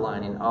started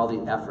outlining all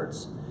the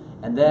efforts,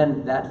 and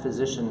then that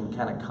physician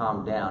kind of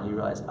calmed down. He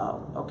realized,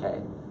 oh,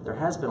 okay, there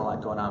has been a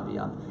lot going on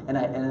beyond.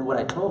 And what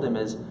I told him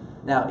is,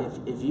 now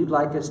if you'd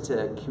like us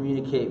to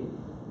communicate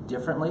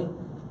differently,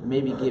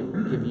 maybe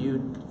give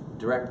you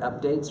direct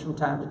updates from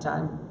time to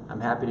time, I'm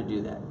happy to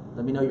do that.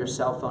 Let me know your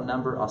cell phone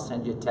number. I'll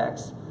send you a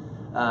text.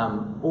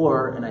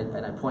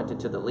 And I pointed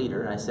to the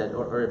leader and I said,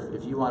 or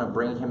if you want to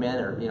bring him in,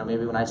 or, you know,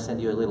 maybe when I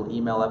send you a little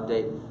email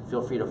update,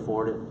 feel free to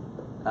forward it.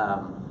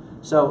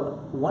 So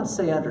once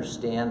they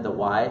understand the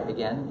why,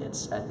 again,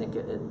 I think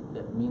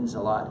it means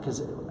a lot,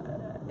 because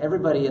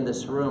everybody in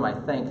this room, I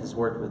think, has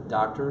worked with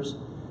doctors,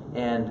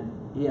 and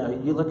you know,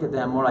 you look at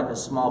them more like a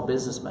small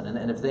businessman,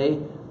 and if they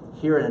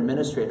hear an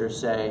administrator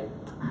say,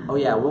 oh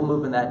yeah, we'll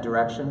move in that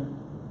direction,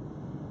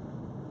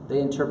 they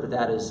interpret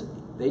that as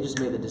they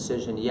just made the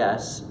decision,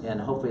 yes,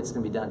 and hopefully it's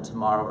going to be done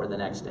tomorrow or the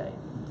next day.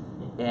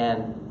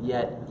 And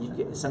yet,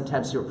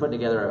 sometimes you're putting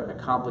together a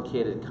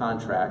complicated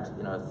contract,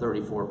 you know, a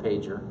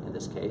 34-pager in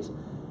this case,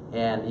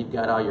 and you've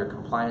got all your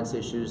compliance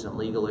issues and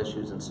legal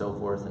issues and so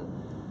forth. And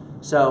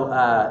so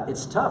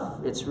it's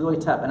tough. It's really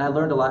tough. And I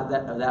learned a lot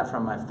of that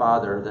from my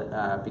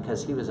father,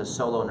 because he was a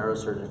solo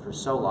neurosurgeon for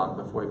so long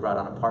before he brought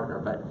on a partner.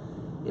 But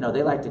you know,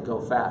 they like to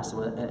go fast,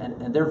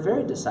 and they're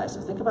very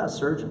decisive. Think about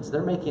surgeons.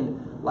 They're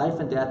making life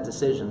and death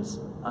decisions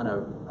on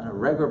a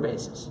regular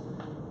basis.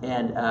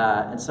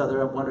 And so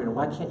they're wondering,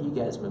 why can't you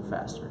guys move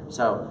faster?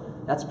 So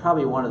that's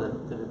probably one of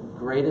the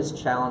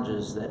greatest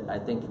challenges that I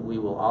think we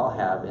will all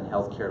have in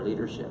healthcare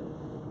leadership,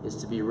 is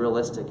to be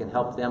realistic and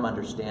help them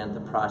understand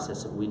the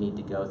process that we need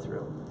to go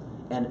through,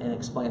 and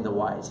explain the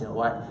whys. You know,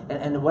 why?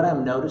 And what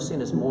I'm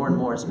noticing is more and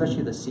more,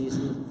 especially the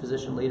seasoned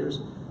physician leaders,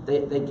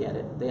 they get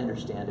it, they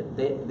understand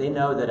it. They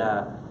know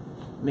that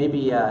maybe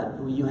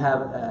you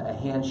have a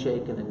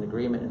handshake and an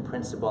agreement in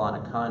principle on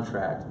a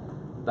contract,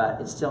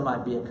 but it still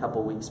might be a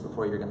couple weeks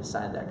before you're going to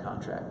sign that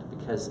contract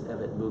because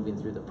of it moving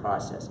through the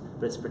process.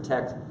 But it's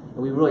protect, and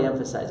we really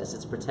emphasize this,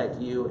 it's protect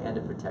you and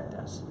to protect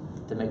us,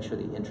 to make sure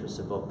the interests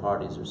of both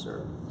parties are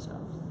served.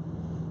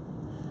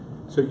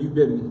 So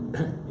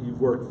you've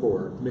worked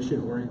for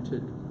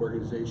mission-oriented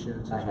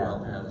organizations as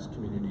well as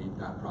community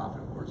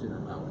nonprofit, of course,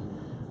 Intermountain.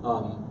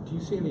 Do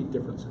you see any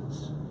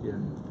differences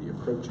in the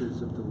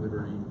approaches of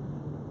delivery?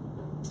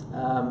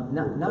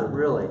 Not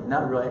really.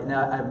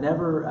 Now, I've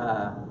never,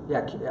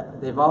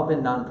 they've all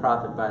been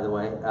nonprofit, by the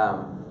way.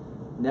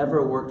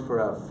 Never worked for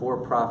a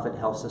for-profit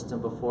health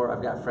system before.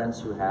 I've got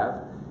friends who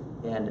have.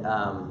 And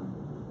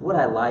what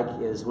I like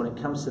is when it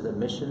comes to the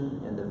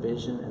mission and the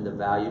vision and the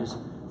values,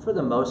 for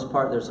the most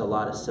part, there's a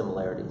lot of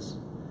similarities.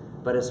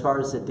 But as far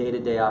as the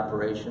day-to-day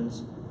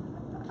operations,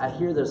 I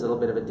hear there's a little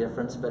bit of a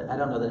difference, but I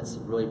don't know that it's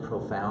really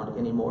profound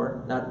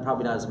anymore.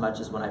 Probably not as much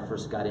as when I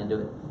first got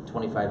into it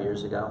 25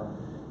 years ago.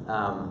 But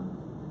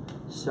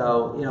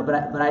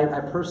I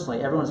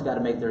personally, everyone's got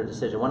to make their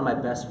decision. One of my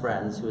best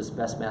friends, who was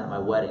best man at my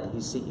wedding,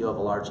 he's CEO of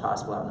a large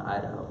hospital out in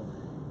Idaho,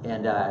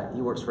 and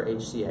he works for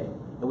HCA.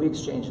 And we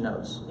exchange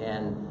notes,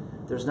 and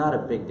there's not a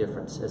big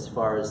difference as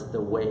far as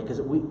the way,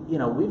 because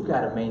we've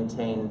got to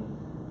maintain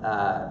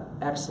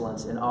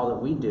excellence in all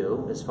that we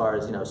do as far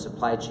as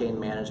supply chain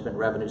management,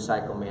 revenue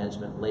cycle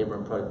management, labor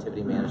and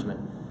productivity management.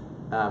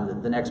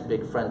 The next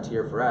big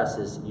frontier for us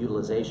is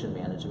utilization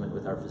management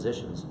with our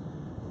physicians.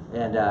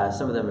 And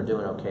some of them are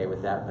doing okay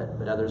with that,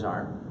 but others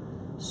aren't.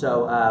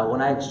 So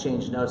when I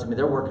exchange notes,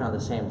 they're working on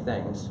the same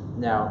things.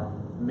 Now,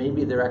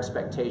 maybe their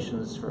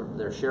expectations for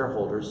their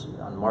shareholders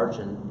on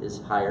margin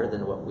is higher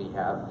than what we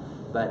have,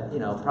 but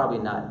probably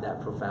not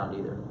that profound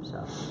either.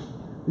 So.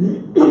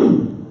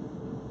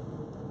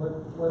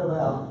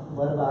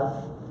 What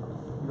about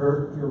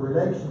your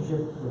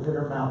relationship with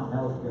Intermountain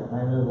Healthcare? And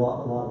I know a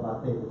lot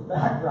about David's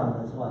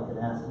background, that's why I can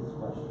ask this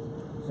question.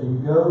 So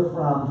you go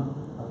from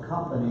a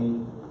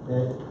company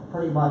that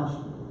pretty much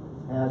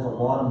has a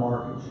lot of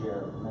market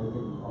share,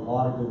 making a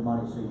lot of good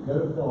money. So you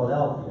go to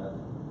Philadelphia,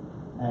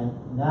 and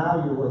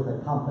now you're with a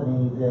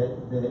company that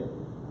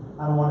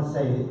I don't want to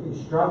say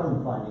is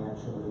struggling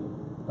financially,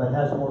 but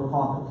has more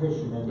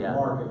competition in the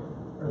market.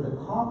 Are the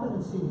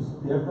competencies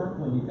different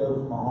when you go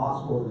from a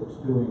hospital that's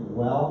doing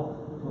well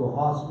to a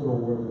hospital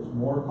where there's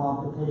more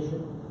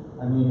competition?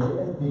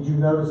 Did you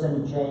notice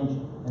any change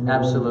in the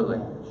Absolutely.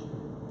 way you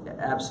managed?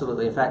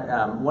 Absolutely. In fact,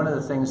 one of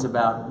the things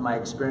about my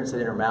experience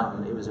at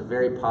Intermountain, it was a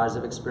very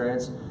positive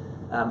experience.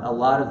 A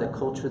lot of the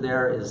culture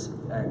there is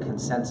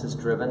consensus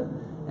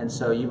driven. And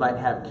so you might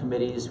have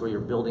committees where you're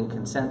building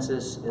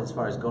consensus as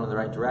far as going in the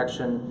right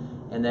direction,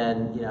 and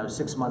then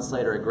 6 months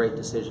later a great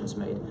decision's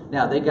made.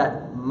 Now, they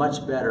got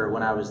much better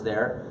when I was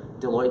there.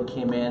 Deloitte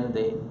came in,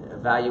 they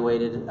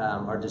evaluated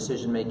our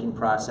decision-making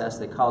process.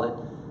 They called it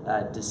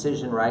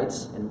decision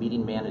rights and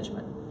meeting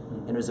management.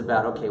 And it was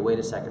about, okay, wait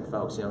a second,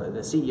 folks.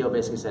 The CEO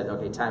basically said,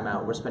 okay, time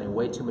out. We're spending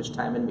way too much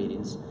time in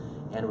meetings,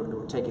 and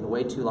we're taking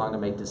way too long to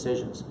make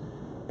decisions.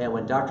 And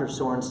when Dr.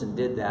 Sorensen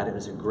did that, it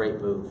was a great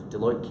move.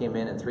 Deloitte came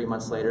in, and 3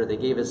 months later, they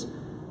gave us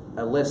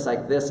a list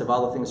like this of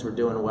all the things we're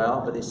doing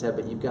well, but they said,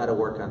 but you've got to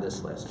work on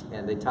this list.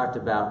 And they talked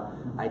about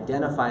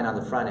identifying on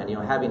the front end,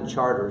 having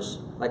charters,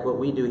 like what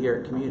we do here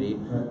at Community.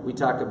 Right. We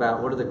talk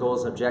about what are the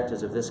goals and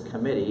objectives of this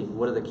committee,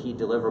 what are the key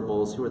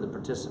deliverables, who are the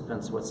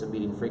participants, what's the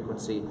meeting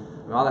frequency,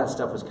 and all that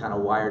stuff was kind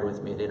of wired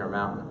with me at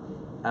Intermountain.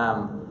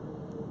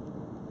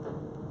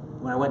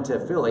 When I went to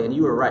Philly, and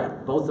you were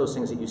right, both those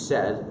things that you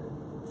said,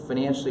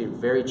 financially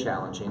very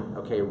challenging,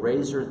 okay,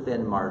 razor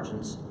thin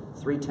margins,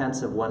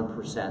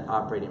 0.3%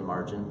 operating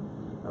margin,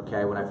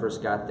 okay, when I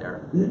first got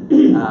there.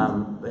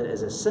 But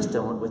as a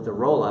system, with the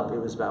roll-up, it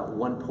was about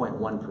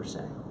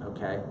 1.1%,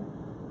 okay?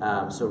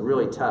 So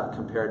really tough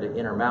compared to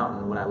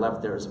Intermountain. When I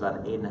left there, it was about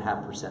an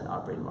 8.5%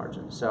 operating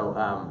margin. So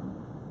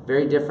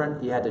very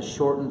different. You had to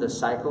shorten the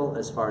cycle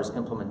as far as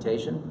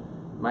implementation.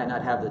 Might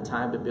not have the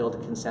time to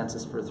build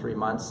consensus for 3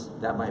 months.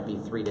 That might be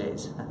 3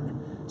 days.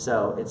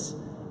 So it's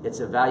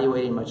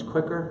evaluating much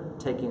quicker,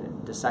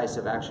 taking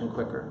decisive action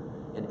quicker,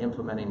 and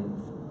implementing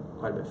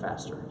quite a bit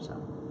faster. So.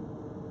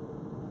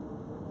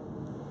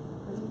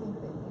 What do you think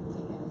that you've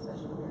taken,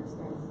 especially from your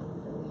experience in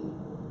Philly,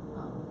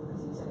 because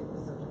you said it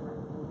was so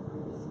different from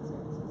previous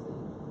experiences that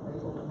you were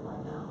able to apply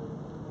now?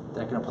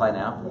 That can apply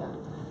now? Yeah.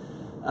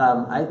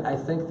 I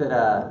think that,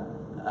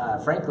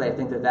 frankly, I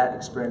think that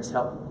experience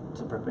helped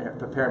to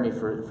prepare me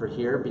for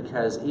here,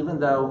 because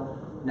even though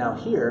now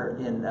here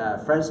in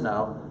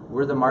Fresno,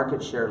 we're the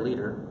market share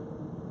leader,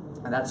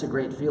 and that's a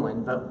great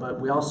feeling,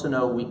 but we also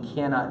know we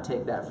cannot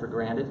take that for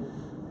granted,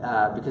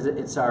 because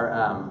it's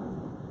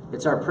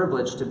our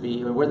privilege to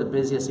be, we're the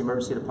busiest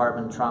emergency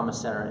department and trauma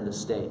center in the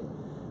state.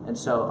 And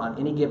so on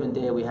any given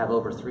day, we have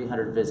over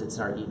 300 visits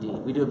in our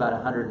ED. We do about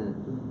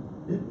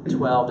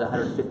 112 to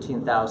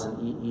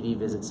 115,000 ED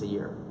visits a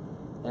year.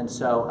 And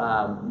so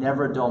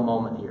never a dull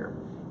moment here.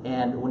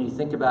 And when you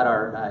think about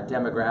our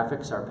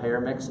demographics, our payer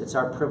mix, it's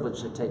our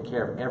privilege to take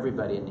care of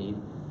everybody in need.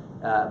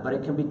 But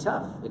it can be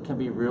tough. It can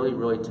be really,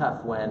 really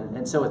tough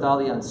and so with all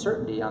the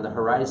uncertainty on the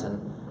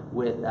horizon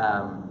with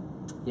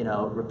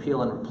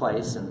repeal and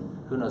replace, and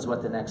who knows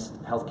what the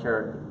next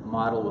healthcare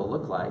model will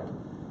look like.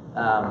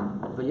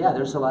 But yeah,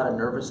 there's a lot of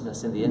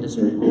nervousness in the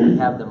industry. Will we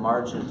have the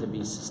margin to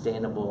be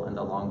sustainable in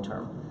the long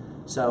term?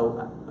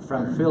 So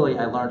from Philly,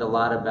 I learned a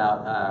lot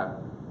about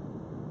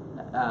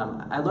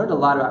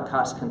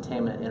cost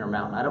containment at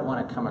Intermountain. I don't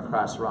want to come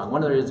across wrong.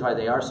 One of the reasons why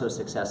they are so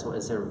successful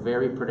is they're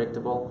very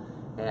predictable,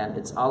 and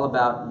it's all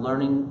about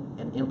learning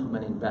and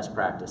implementing best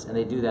practice, and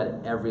they do that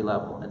at every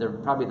level. And they're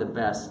probably the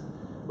best.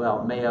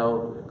 Well,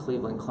 Mayo,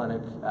 Cleveland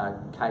Clinic,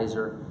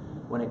 Kaiser,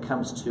 when it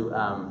comes to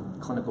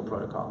clinical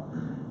protocol.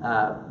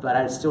 But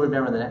I still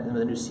remember when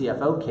the new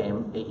CFO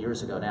came 8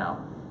 years ago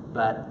now,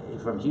 but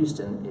from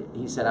Houston,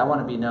 he said, I want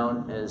to be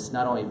known as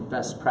not only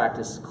best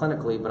practice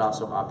clinically, but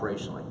also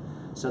operationally.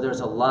 So there's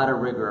a lot of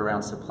rigor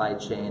around supply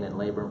chain and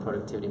labor and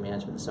productivity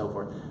management and so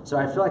forth. So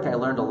I feel like I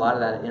learned a lot of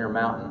that at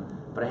Intermountain,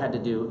 but I had to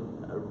do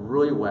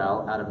really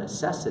well out of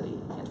necessity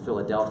in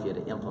Philadelphia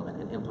to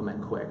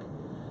implement quick.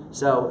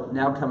 So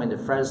now coming to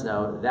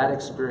Fresno, that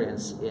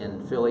experience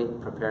in Philly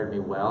prepared me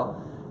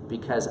well,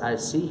 because I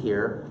see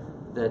here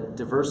the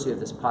diversity of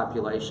this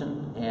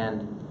population,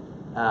 and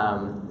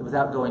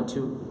without going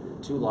too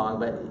long,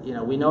 but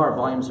we know our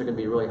volumes are going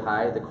to be really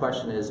high. The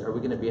question is, are we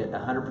going to be at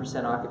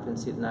 100%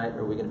 occupancy tonight,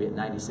 or are we going to be at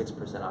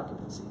 96%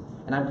 occupancy?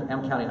 And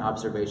I'm counting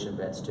observation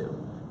beds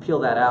too. Peel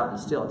that out, and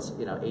still it's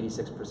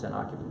 86%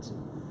 occupancy.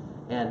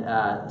 And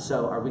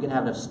so are we going to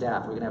have enough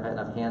staff? Are we going to have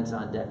enough hands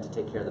on deck to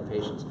take care of the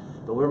patients?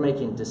 But we're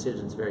making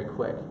decisions very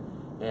quick.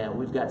 And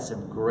we've got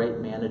some great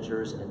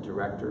managers and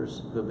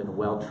directors who have been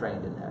well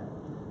trained in that.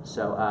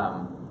 So,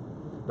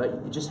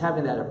 but just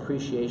having that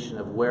appreciation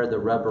of where the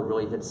rubber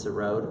really hits the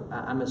road,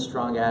 I'm a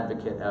strong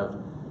advocate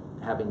of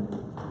having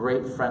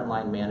great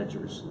frontline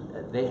managers.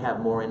 They have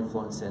more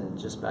influence than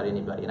just about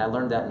anybody. And I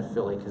learned that in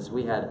Philly, because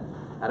we had,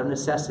 out of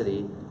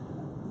necessity,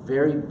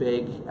 very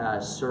big,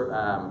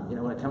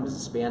 when it comes to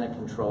span and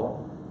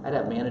control, I'd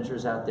have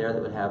managers out there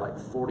that would have like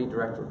 40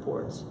 direct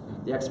reports.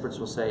 The experts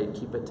will say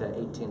keep it to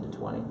 18 to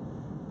 20,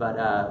 but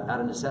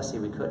out of necessity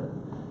we couldn't.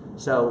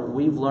 So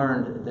we've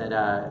learned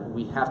that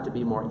we have to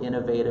be more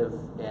innovative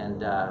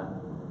and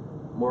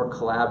more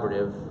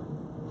collaborative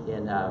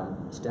in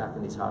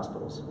staffing these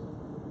hospitals.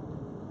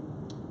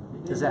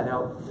 Does that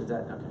help?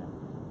 Okay.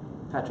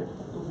 Patrick?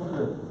 One of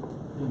the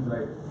things that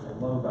I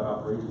love about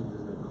operations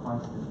is the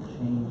constant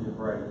change of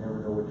right. You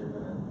never know what you're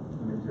going to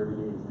come into every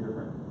day is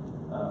different.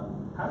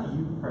 How do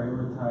you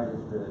prioritize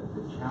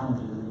the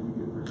challenges that you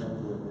get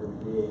presented with every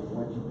day, and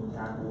what you can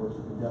tackle, what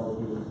you can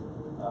delegate,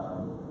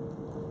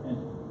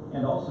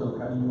 and also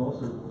how do you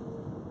also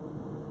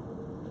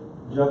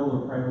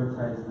juggle or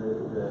prioritize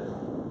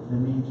the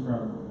needs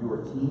from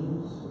your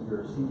teams,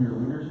 your senior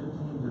leadership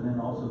teams, and then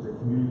also the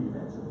community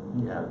events and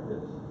things like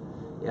this?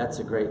 Yeah,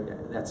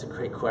 that's a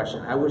great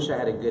question. I wish I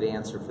had a good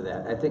answer for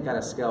that. I think on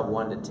a scale of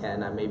 1 to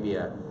 10, I'm maybe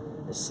a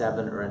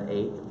 7 or an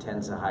 8.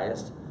 10's the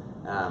highest.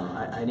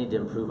 I need to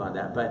improve on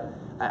that. But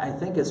I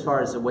think as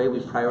far as the way we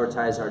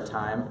prioritize our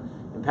time,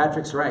 and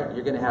Patrick's right,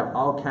 you're going to have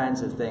all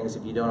kinds of things,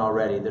 if you don't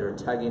already, that are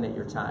tugging at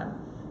your time.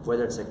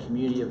 Whether it's a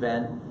community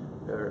event,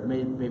 or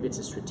maybe it's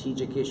a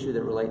strategic issue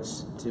that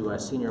relates to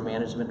senior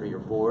management or your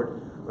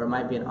board, or it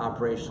might be an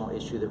operational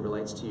issue that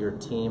relates to your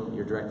team,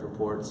 your direct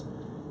reports.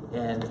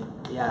 And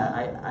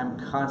yeah, I'm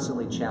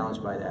constantly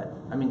challenged by that.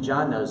 I mean,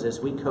 John knows this.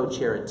 We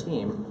co-chair a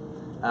team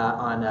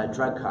on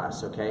drug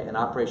costs, okay, an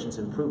operations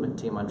improvement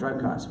team on drug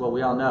costs. Well,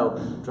 we all know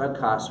drug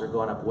costs are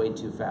going up way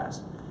too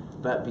fast.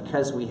 But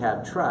because we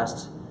have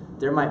trust,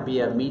 there might be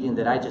a meeting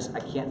that I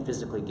can't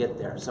physically get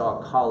there, so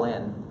I'll call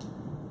in,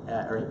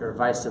 or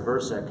vice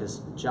versa,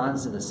 because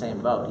John's in the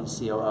same boat. He's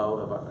COO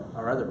of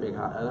our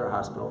other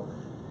hospital.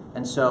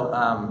 And so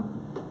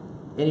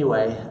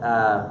anyway,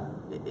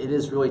 it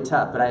is really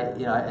tough, but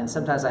and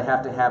sometimes I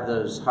have to have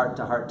those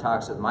heart-to-heart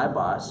talks with my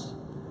boss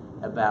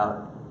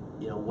about,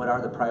 what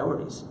are the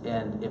priorities,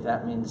 and if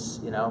that means,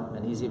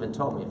 and he's even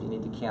told me, if you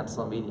need to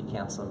cancel a meeting, you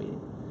cancel a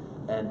meeting,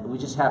 and we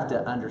just have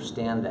to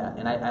understand that.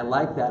 And I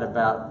like that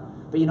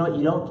about, but you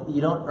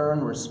don't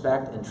earn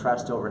respect and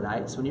trust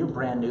overnight. So when you're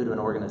brand new to an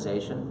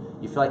organization,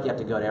 you feel like you have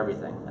to go to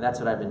everything, and that's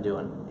what I've been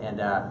doing. And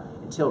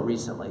until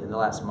recently, in the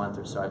last month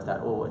or so, I've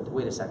thought, oh,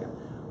 wait a second,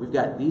 we've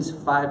got these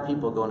 5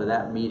 people going to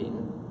that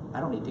meeting.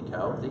 I don't need to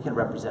go. They can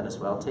represent us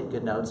well, take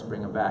good notes,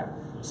 bring them back.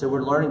 So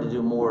we're learning to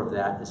do more of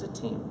that as a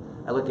team.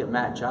 I look at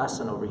Matt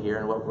Jocelyn over here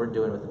and what we're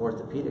doing with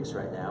orthopedics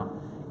right now,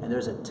 and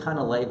there's a ton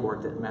of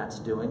legwork that Matt's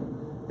doing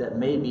that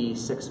maybe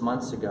 6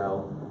 months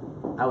ago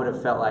I would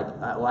have felt like,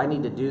 well, I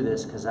need to do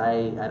this because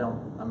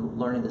I'm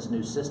learning this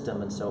new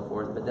system and so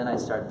forth. But then I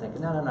started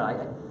thinking, no,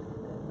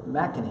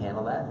 Matt can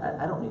handle that.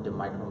 I don't need to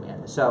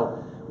micromanage.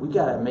 So we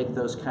got to make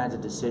those kinds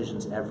of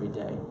decisions every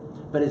day.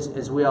 But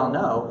as we all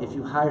know, if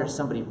you hire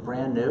somebody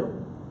brand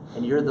new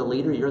and you're the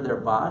leader, you're their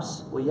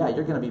boss, well, yeah,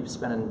 you're going to be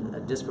spending a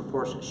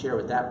disproportionate share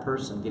with that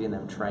person, getting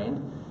them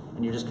trained.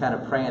 And you're just kind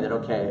of praying that,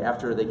 okay,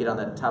 after they get on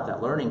the top of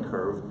that learning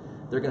curve,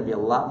 they're going to be a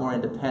lot more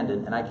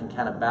independent, and I can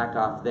kind of back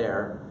off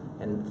there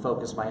and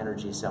focus my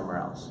energy somewhere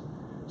else.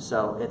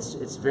 So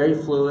it's very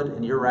fluid,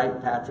 and you're right,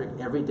 Patrick.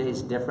 Every day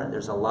is different.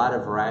 There's a lot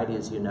of variety,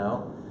 as you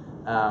know.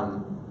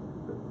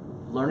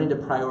 Learning to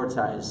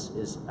prioritize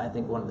is, I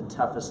think, one of the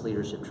toughest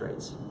leadership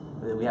traits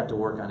that we have to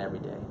work on every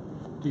day.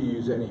 Do you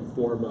use any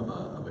form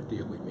of a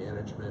daily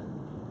management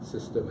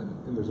system?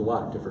 And there's a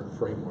lot of different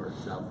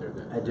frameworks out there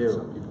that I do.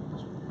 some people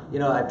use. You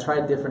know, I've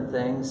tried different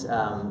things,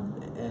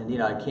 and you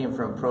know, I came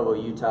from Provo,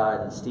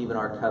 Utah, and Stephen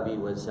R. Covey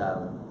was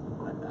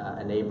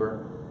a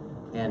neighbor,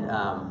 and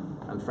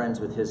I'm friends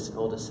with his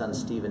oldest son,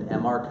 Stephen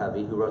M.R.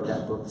 Covey, who wrote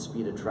that book, The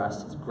Speed of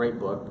Trust. It's a great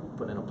book.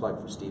 Put in a plug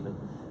for Stephen,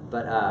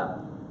 but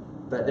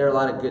there are a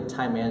lot of good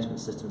time management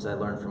systems I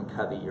learned from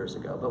Covey years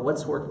ago. But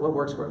what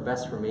works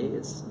best for me?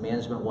 It's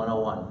Management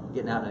 101.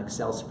 Getting out an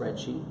Excel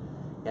spreadsheet,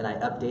 and I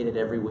update it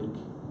every week,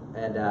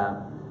 and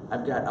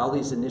I've got all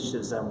these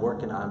initiatives I'm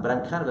working on, but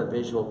I'm kind of a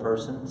visual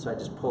person, so I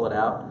just pull it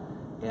out,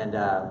 and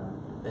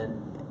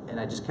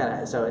I just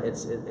kind of, so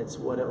it's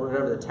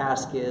whatever the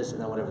task is,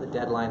 and then whatever the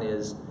deadline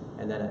is,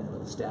 and then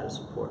the status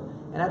report.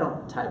 And I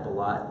don't type a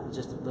lot, it's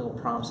just little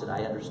prompts that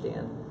I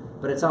understand.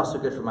 But it's also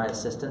good for my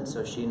assistant,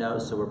 so she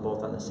knows, so we're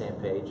both on the same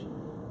page.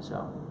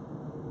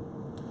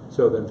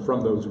 So then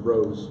from those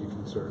rows, you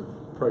can sort of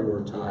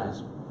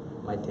prioritize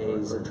my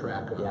days, or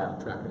track an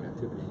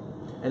activity.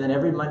 And then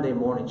every Monday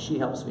morning, she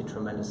helps me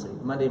tremendously.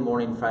 Monday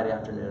morning, Friday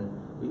afternoon,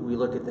 we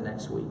look at the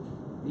next week.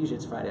 Usually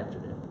it's Friday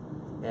afternoon.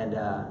 And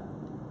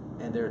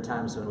there are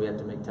times when we have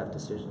to make tough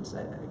decisions.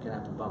 I'm going to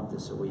have to bump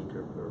this a week,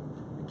 or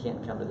I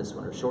can't come to this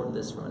one, or shorten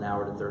this from an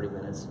hour to 30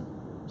 minutes.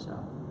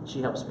 So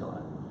she helps me a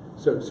lot.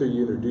 So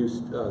you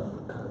introduced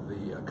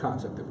the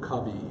concept of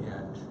Covey,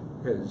 and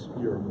as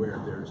you're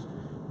aware, there's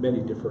many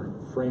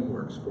different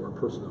frameworks for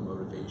personal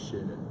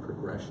motivation and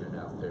progression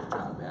out there,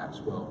 John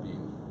Maxwell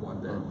being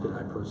one that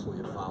I personally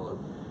have followed.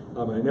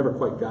 And I never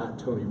quite got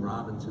Tony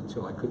Robbins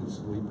until I couldn't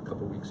sleep a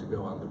couple weeks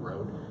ago on the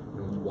road,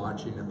 and was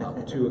watching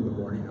about 2 in the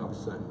morning. All of a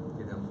sudden,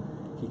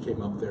 he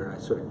came up there, and I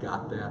sort of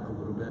got that a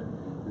little bit.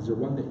 Is there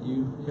one that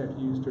you have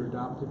used or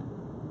adopted?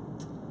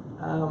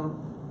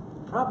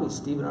 Probably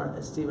Stephen R.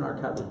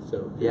 Covey.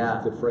 So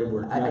yeah, the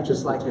framework. I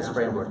just like his task,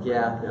 framework.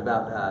 yeah.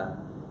 About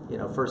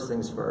first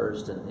things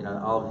first, and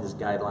all of his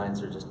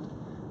guidelines are just,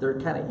 they're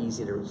kind of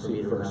easy for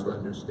me to first remember. to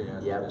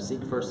understand. Yeah,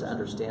 seek first to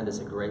understand is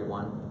a great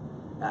one.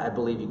 I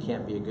believe you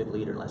can't be a good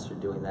leader unless you're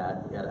doing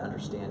that. You got to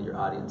understand your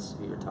audience,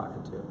 who you're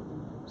talking to.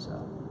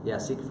 So yeah,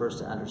 seek first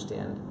to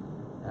understand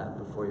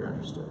before you're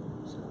understood.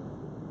 So.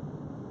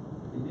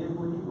 And then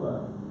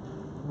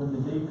when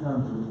the day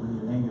comes when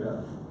you hang it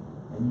up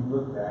and you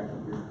look back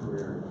at your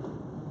career,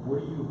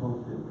 what do you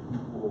hope that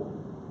people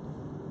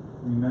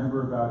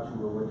remember about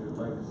you, or what your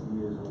legacy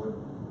is, or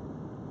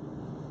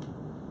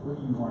what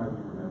do you want to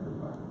be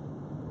remembered by?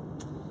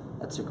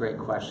 That's a great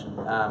question.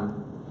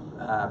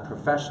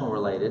 Professional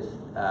related,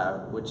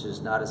 which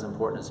is not as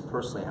important as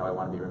personally how I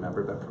want to be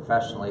remembered, but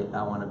professionally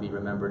I want to be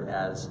remembered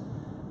as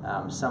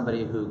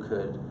somebody who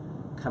could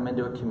come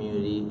into a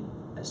community,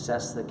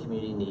 assess the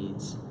community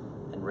needs,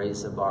 and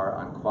raise the bar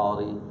on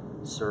quality,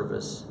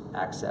 service,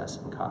 access,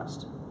 and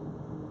cost.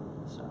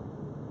 So,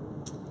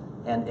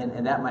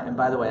 and that might, and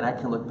by the way, and I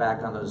can look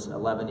back on those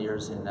 11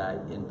 years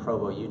in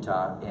Provo,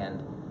 Utah,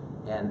 and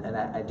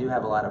I do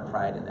have a lot of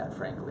pride in that,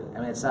 frankly. I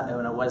mean, it's not,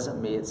 when it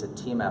wasn't me, it's a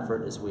team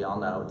effort, as we all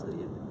know.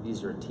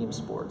 These are team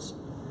sports.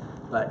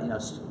 But,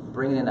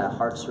 bringing in a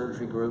heart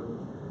surgery group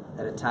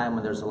at a time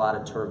when there's a lot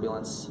of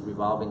turbulence,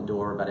 revolving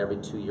door, about every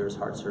 2 years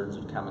heart surgeons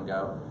would come and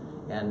go.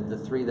 And the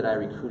 3 that I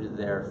recruited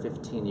there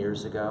 15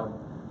 years ago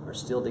are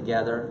still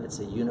together. It's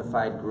a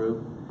unified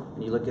group.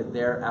 And you look at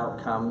their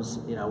outcomes,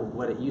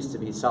 what it used to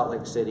be, Salt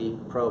Lake City,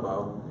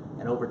 Provo,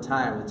 and over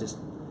time, it just,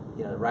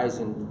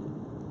 rising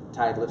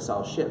tide lifts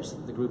all ships.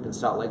 The group in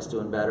Salt Lake's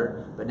doing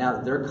better, but now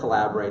that they're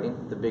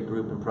collaborating, the big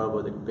group in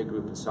Provo, the big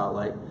group in Salt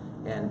Lake,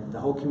 and the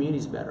whole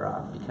community's better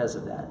off because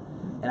of that.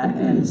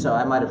 And so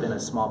I might have been a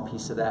small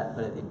piece of that,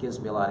 but it gives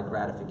me a lot of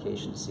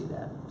gratification to see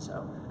that.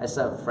 So I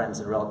still have friends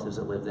and relatives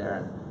that live there,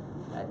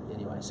 and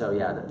anyway, so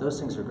yeah, those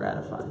things are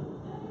gratifying.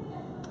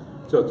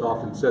 So it's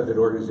often said that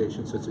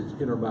organizations such as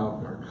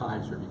Intermountain or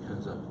Kaiser,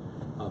 because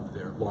of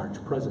their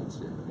large presence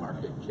in the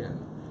market, can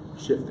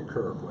shift the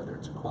curve, whether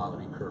it's a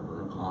quality curve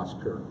or a cost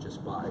curve,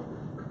 just by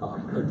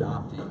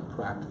adopting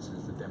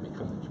practices that then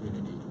become the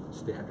community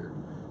standard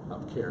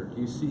of care.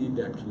 Do you see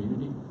that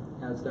community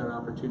has that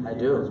opportunity? I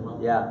do, as well?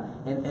 Yeah.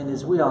 And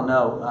as we all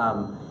know,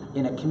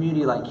 in a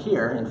community like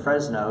here in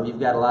Fresno, you've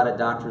got a lot of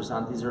doctors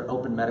these are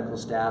open medical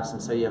staffs, and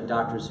so you have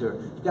doctors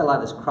you've got a lot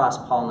of this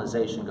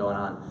cross-pollination going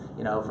on,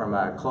 from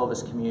a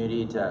Clovis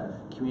community to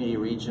community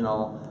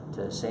regional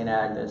to St.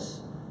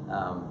 Agnes.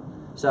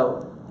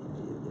 So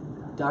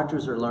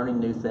doctors are learning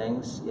new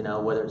things,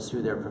 whether it's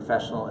through their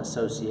professional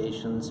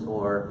associations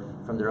or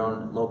from their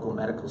own local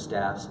medical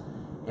staffs.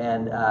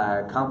 And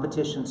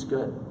competition's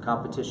good.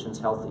 Competition's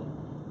healthy.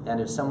 And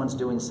if someone's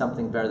doing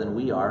something better than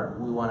we are,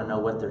 we want to know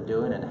what they're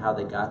doing and how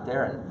they got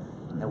there,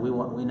 and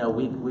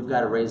we've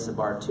got to raise the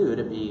bar too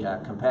to be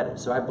competitive.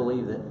 So I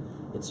believe that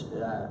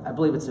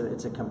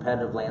it's a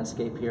competitive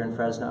landscape here in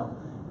Fresno,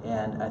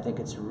 And I think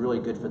it's really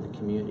good for the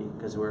community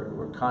because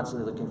we're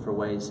constantly looking for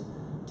ways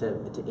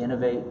to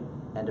innovate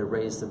and to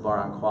raise the bar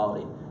on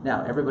quality.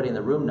 Now, everybody in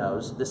the room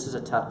knows this is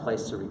a tough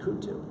place to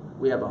recruit to.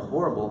 We have a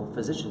horrible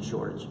physician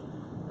shortage,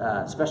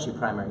 especially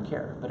primary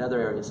care, but other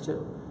areas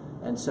too.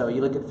 And so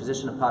you look at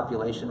physician to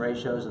population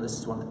ratios, and this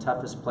is one of the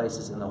toughest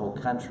places in the whole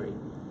country.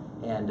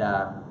 And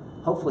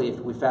hopefully, if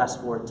we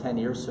fast forward 10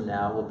 years from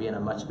now, we'll be in a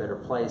much better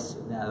place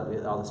now that we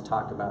have all this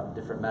talk about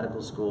different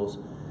medical schools.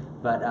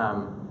 But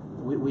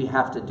we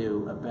have to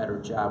do a better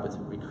job with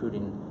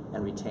recruiting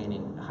and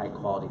retaining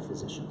high-quality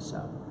physicians.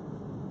 So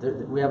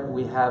we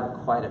have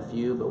quite a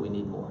few, but we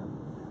need more.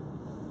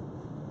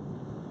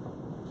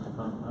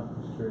 I'm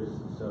just curious.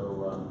 So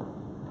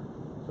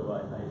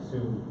I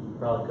assume you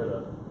probably could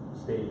have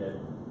stayed at,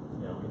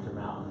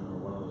 Intermountain or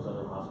one of those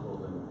other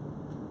hospitals and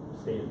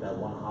stayed at that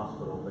one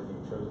hospital, but you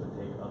chose to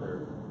take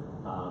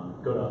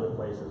go to other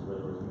places where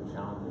there was new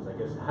challenges. I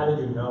guess, how did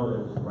you know that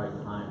it was the right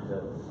time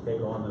to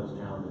take on those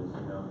challenges?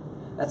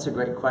 That's a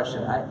great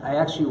question. I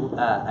actually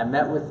I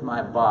met with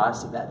my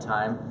boss at that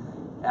time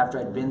after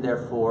I'd been there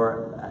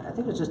for I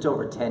think it was just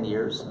over 10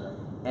 years,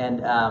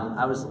 and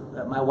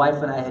my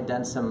wife and I had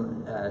done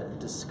some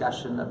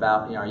discussion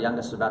about our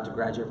youngest was about to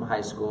graduate from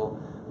high school.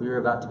 We were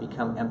about to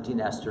become empty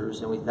nesters,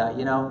 and we thought,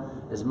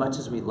 as much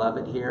as we love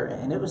it here,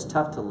 and it was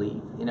tough to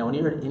leave. When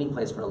you're at any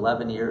place for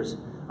 11 years,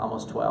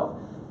 almost 12,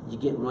 you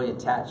get really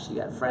attached. You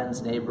got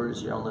friends,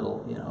 neighbors, your own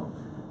little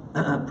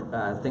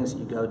things that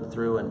you go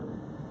through, and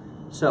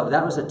so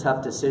that was a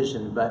tough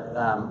decision. But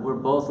we're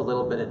both a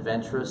little bit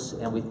adventurous,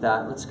 and we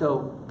thought, let's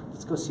go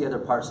see other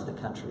parts of the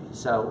country.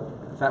 So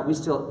in fact, we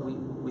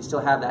still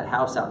have that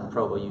house out in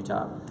Provo,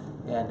 Utah,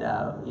 and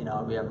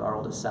we have our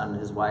oldest son,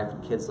 his wife,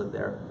 and kids live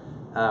there.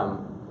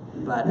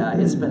 But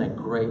it's been a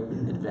great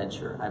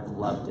adventure. I've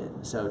loved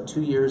it. So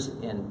 2 years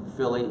in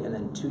Philly and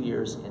then 2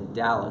 years in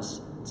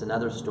Dallas. It's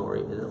another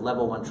story. It's a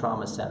level 1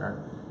 trauma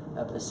center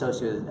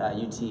associated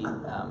with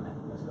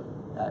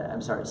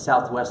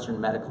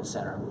Southwestern Medical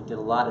Center. We did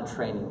a lot of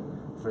training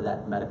for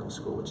that medical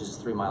school, which is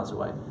 3 miles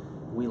away.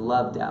 We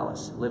love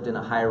Dallas. Lived in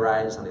a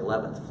high-rise on the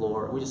 11th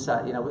floor. We just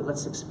thought,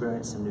 let's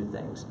experience some new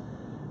things.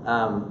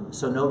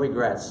 So no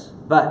regrets.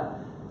 But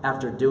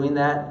after doing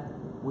that,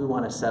 we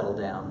want to settle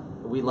down.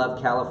 We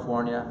love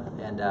California,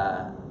 and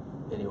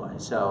anyway,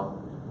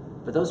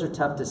 but those are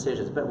tough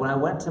decisions. But when I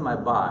went to my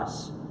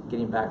boss,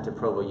 getting back to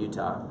Provo,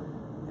 Utah,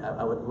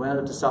 I went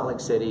up to Salt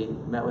Lake City,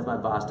 met with my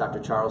boss, Dr.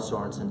 Charles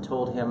Sorensen,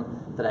 told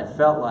him that I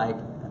felt like,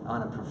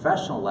 on a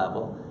professional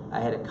level,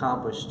 I had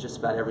accomplished just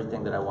about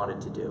everything that I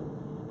wanted to do,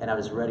 and I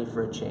was ready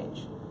for a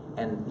change.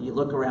 And you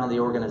look around the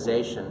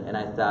organization, and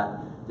I thought,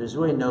 there's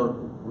really no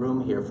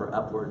room here for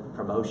upward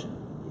promotion.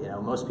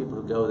 Most people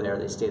who go there,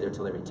 they stay there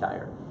till they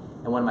retire.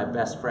 And one of my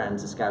best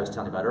friends, this guy I was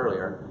telling you about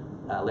earlier,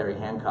 Larry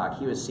Hancock,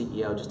 he was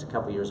CEO just a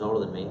couple years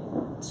older than me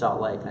in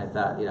Salt Lake, and I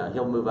thought,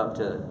 he'll move up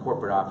to the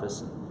corporate office,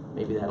 and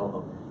maybe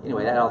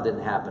anyway, that all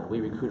didn't happen.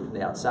 We recruited from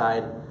the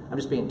outside. I'm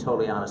just being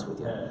totally honest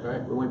with you.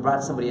 Right. When we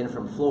brought somebody in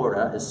from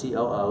Florida as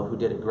COO, who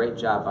did a great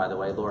job, by the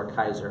way, Laura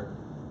Kaiser,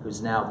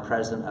 who's now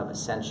president of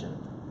Ascension,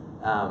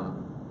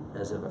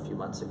 as of a few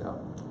months ago,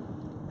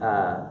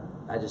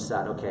 I just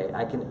thought, okay,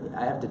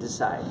 I have to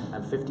decide.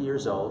 I'm 50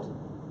 years old.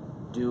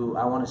 Do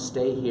I want to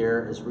stay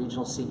here as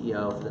regional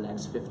CEO for the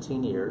next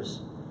 15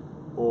 years,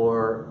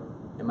 or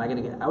am I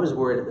going to I was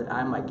worried that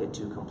I might get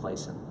too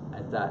complacent. I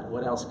thought,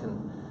 what else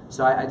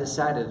so I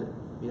decided,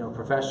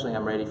 professionally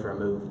I'm ready for a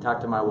move.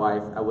 Talked to my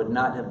wife. I would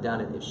not have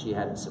done it if she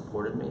hadn't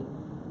supported me.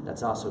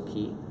 That's also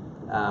key.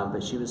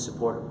 But she was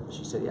supportive.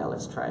 She said, yeah,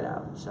 let's try it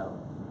out. So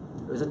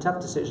it was a tough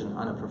decision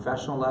on a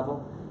professional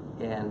level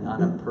and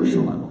on a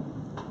personal level.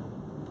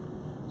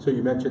 So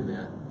you mentioned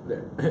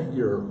that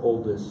your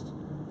oldest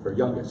or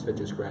youngest had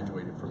just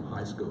graduated from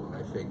high school, and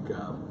I think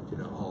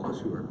all of us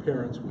who are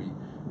parents,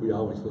 we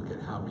always look at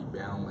how we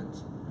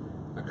balance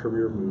a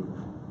career move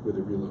with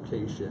a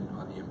relocation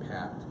on the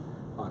impact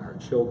on our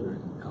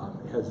children.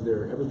 Has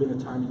there ever been a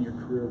time in your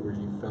career where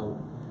you felt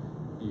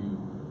you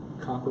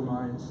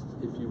compromised,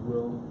 if you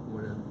will,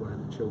 one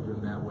of the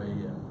children that way?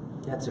 And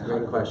that's a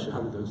great question.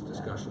 How did those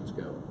discussions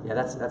go?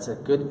 Yeah, it's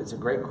a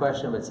great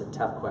question, but it's a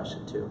tough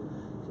question too.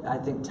 I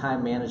think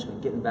time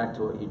management, getting back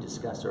to what you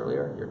discussed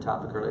earlier, your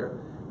topic earlier,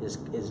 is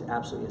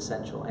absolutely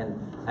essential. And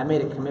I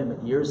made a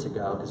commitment years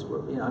ago, because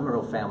I'm a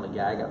real family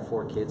guy. I got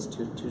 4 kids,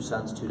 two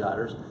sons, 2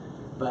 daughters.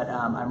 But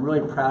I'm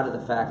really proud of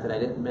the fact that I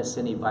didn't miss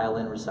any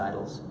violin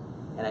recitals,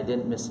 and I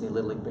didn't miss any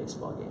Little League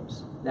baseball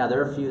games. Now, there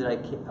are a few that I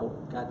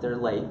got there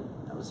late.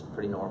 That was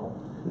pretty normal,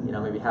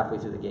 maybe halfway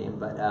through the game.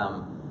 But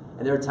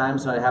and there are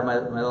times when I have my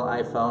little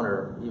iPhone,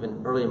 or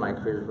even early in my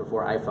career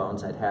before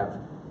iPhones, I'd have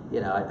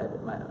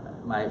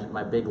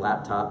my big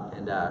laptop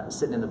and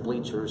sitting in the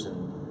bleachers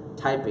and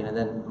typing, and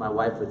then my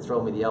wife would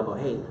throw me the elbow,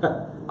 hey,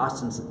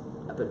 Austin's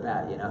up at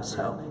bat,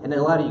 so, and then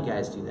a lot of you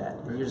guys do that,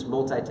 and you're just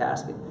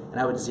multitasking,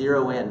 and I would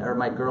zero in, or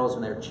my girls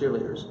when they were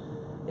cheerleaders,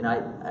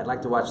 I'd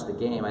like to watch the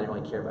game. I didn't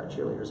really care about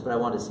cheerleaders, but I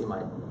wanted to see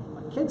my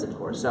kids, of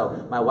course,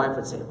 so my wife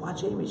would say,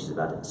 watch Amy, she's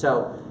about to,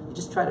 so you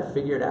just try to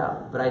figure it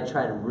out, but I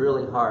tried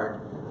really hard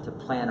to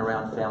plan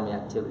around family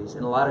activities.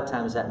 And a lot of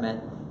times that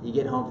meant you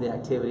get home from the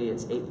activity,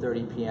 it's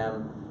 8:30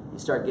 p.m., you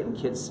start getting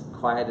kids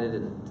quieted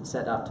and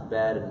set off to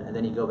bed, and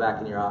then you go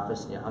back in your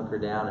office and you hunker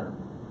down and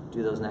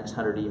do those next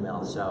 100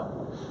 emails.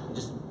 So you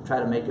just try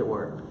to make it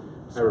work.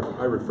 I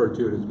refer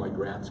to it as my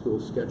grad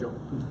school schedule.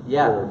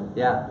 Yeah, where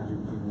yeah. You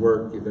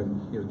work, you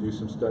then do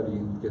some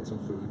studying, get some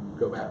food,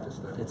 go back to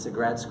study. It's a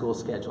grad school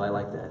schedule. I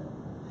like that.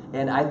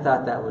 And I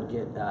thought that would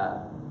get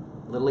a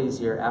little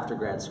easier after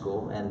grad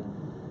school, and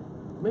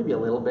maybe a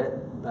little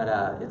bit, but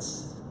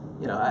it's,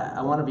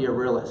 I want to be a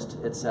realist.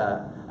 It's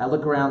I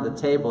look around the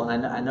table,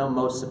 and I know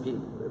most of the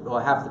people, well,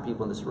 half the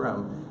people in this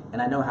room, and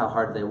I know how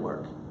hard they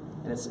work.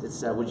 And it's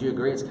would you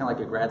agree? It's kind of like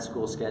a grad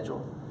school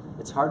schedule.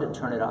 It's hard to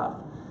turn it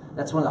off.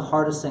 That's one of the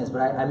hardest things,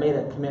 but I made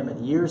a commitment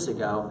years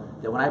ago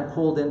that when I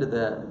pulled into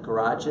the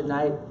garage at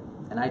night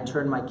and I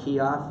turned my key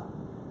off,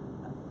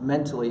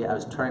 mentally I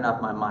was turning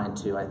off my mind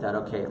too. I thought,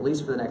 okay, at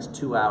least for the next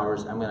 2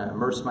 hours, I'm going to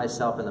immerse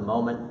myself in the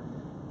moment,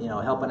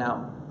 helping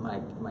out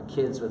my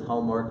kids with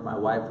homework, my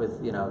wife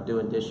with,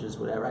 doing dishes,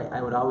 whatever. I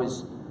would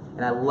always,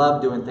 and I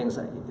love doing things.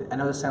 I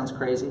know this sounds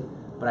crazy,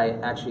 but I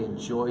actually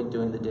enjoy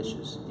doing the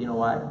dishes. You know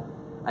why?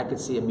 I could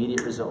see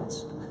immediate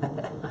results.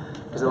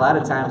 Because a lot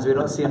of times we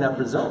don't see enough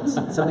results.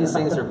 Some of these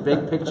things are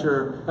big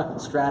picture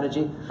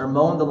strategy. Or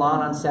mowing the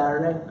lawn on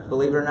Saturday,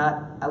 believe it or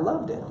not, I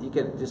loved it. You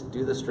could just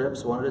do the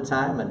strips one at a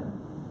time and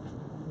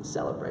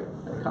celebrate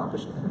an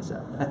accomplishment.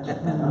 So.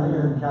 Now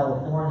you're in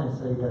California,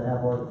 so you got to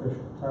have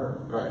artificial turf.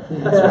 Right.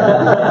 That's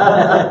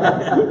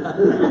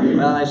right.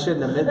 Well, I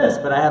shouldn't admit this,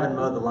 but I haven't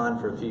mowed the lawn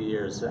for a few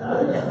years. So.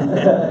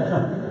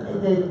 Hey,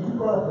 Dave, you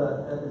brought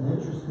up an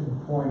interesting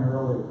point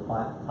earlier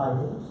about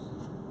titles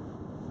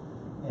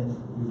and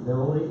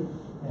utility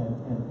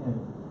and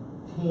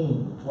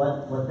team,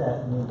 what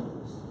that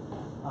means.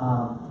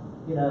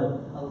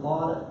 A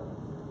lot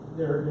of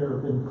there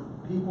have been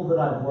people that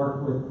I've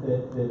worked with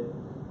that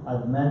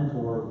I've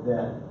mentored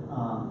that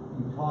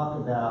you talk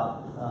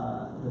about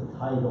the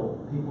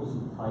title. People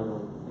see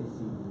title, they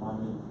see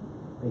money,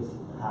 they see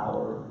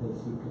power, they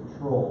see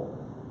control.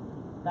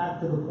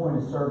 Back to the point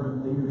of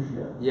servant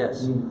leadership.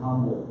 Yes. Being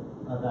humble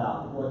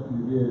about what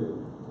you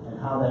do and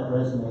how that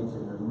resonates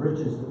and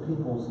enriches the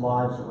people's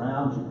lives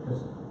around you.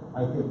 Because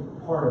I think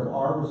part of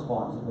our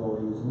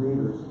responsibility as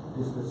leaders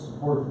is to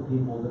support the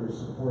people that are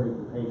supporting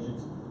the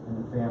patients and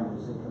the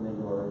families that come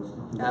into our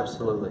institution.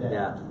 Absolutely,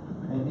 yeah.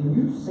 And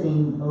you've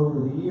seen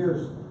over the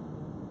years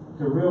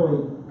to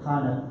really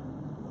kind of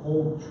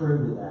hold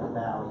true to that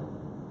value.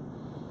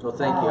 Well,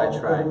 thank you. I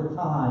tried. Over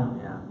time,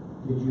 Yeah.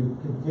 did you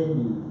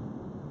continue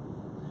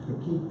to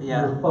keep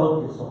Yeah. your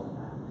focus on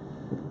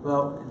that?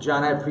 Well,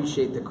 John, I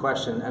appreciate the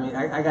question. I mean,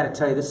 I got to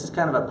tell you, this is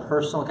kind of a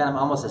personal, kind of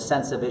almost a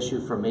sensitive issue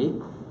for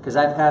me, because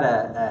I've had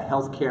a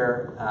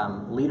healthcare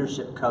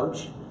leadership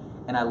coach,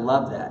 and I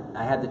love that.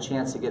 I had the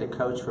chance to get a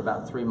coach for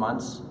about 3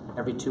 months,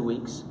 every 2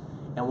 weeks.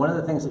 And one of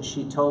the things that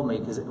she told me,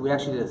 because we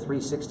actually did a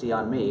 360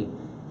 on me,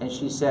 and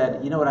she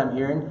said, you know what I'm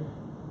hearing?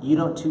 You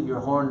don't toot your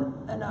horn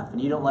enough, and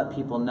you don't let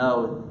people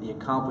know the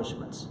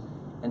accomplishments.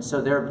 And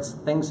so there are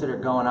things that are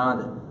going on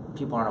that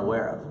people aren't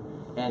aware of.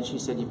 And she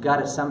said, you've got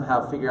to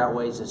somehow figure out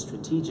ways to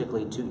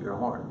strategically toot your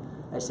horn.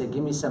 I said,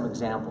 give me some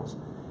examples.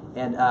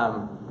 And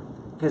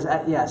because,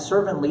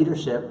 servant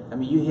leadership, I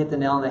mean, you hit the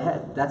nail on the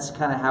head. That's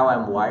kind of how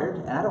I'm wired,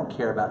 and I don't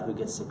care about who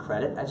gets the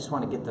credit. I just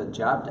want to get the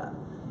job done.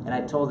 And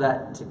I told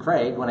that to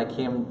Craig when I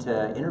came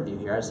to interview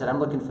here. I said, I'm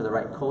looking for the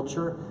right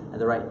culture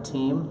and the right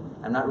team.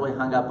 I'm not really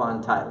hung up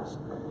on titles.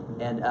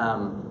 And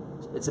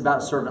it's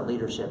about servant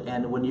leadership.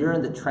 And when you're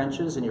in the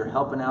trenches and you're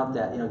helping out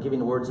that,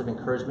 giving words of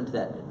encouragement to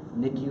that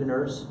NICU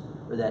nurse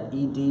or that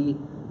ED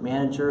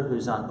manager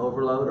who's on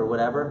overload or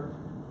whatever,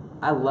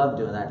 I love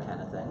doing that kind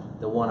of thing,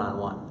 the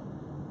one-on-one.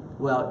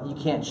 Well, you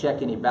can't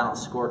check any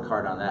balanced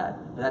scorecard on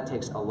that, but that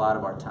takes a lot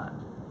of our time,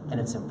 and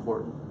it's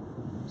important.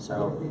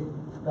 So,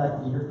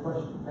 back to your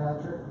question,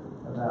 Patrick,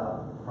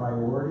 about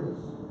priorities.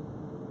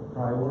 The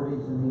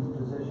priorities in these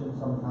positions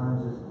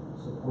sometimes is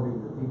supporting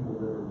the people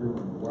that are doing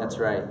the work. that's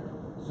right.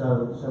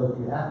 So if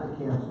you have to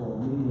cancel a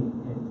meeting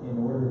in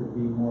order to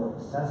be more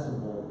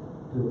accessible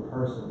to a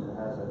person that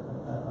has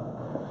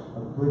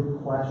a good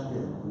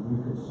question, and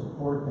you can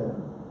support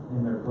them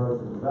in their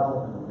growth and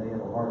development when they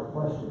have a hard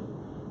question,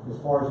 as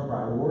far as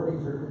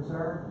priorities are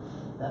concerned,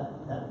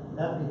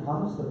 that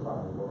becomes the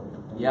priority.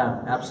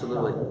 Yeah,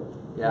 absolutely.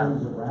 Yeah.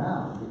 Things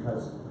around,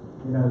 because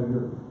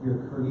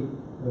you're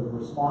the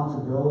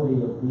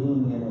responsibility of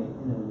being in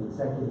an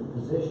executive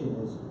position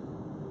is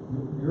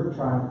you're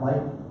trying,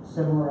 like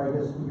similar, I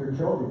guess, to your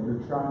children,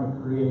 you're trying to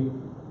create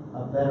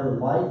a better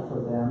life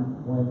for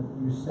them. When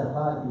you step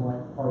out, you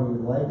want part of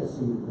your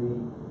legacy to be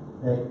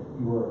that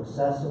you were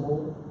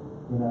accessible,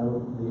 that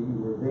you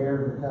were there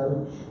to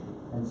coach.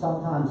 And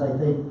sometimes I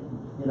think,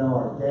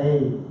 our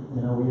day,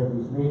 we have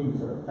these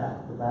meetings that are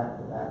back to back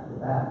to back to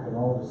back, and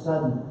all of a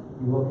sudden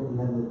you look at the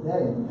end of the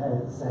day and you kind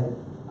of say,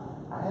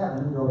 I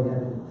haven't really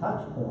had any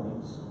touch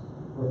points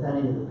with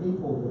any of the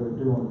people that are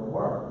doing the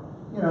work.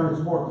 you know,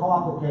 it's more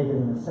complicated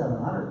in a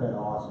 700-bed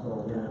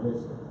hospital than it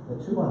is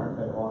a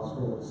 200-bed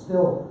hospital. It's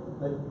still,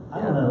 but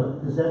I don't know,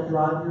 does that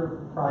drive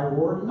your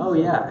priorities? Oh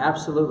yeah,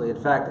 absolutely.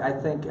 In fact, I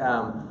think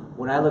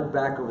when I look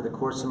back over the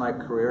course of my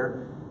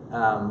career,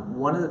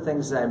 one of the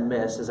things that I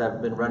miss as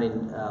I've been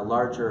running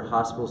larger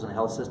hospitals and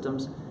health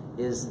systems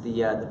is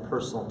the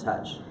personal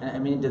touch. And I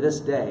mean, to this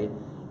day,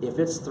 if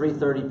it's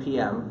 3:30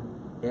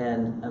 p.m.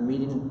 and a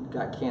meeting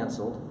got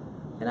canceled,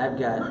 and I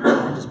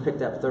just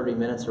picked up 30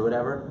 minutes or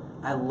whatever,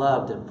 I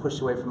love to push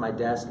away from my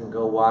desk and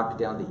go walk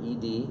down the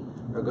ED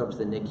or go up to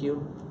the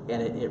NICU,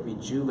 and it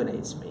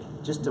rejuvenates me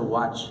just to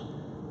watch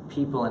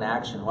people in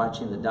action,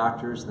 watching the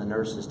doctors and the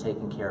nurses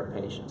taking care of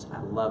patients.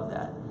 I love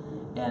that.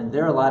 And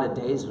there are a lot of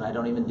days when I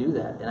don't even do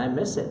that, and I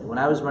miss it. When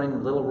I was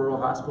running little rural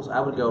hospitals,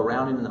 I would go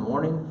rounding in the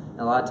morning, and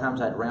a lot of times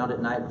I'd round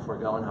at night before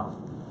going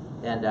home.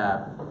 And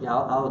yeah,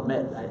 I'll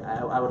admit,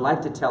 I would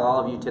like to tell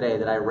all of you today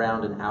that I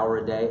round an hour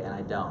a day, and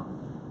I don't.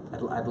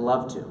 I'd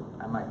love to.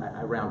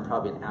 I round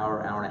probably an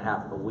hour, hour and a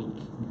half a week.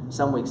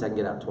 Some weeks I can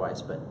get up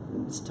twice, but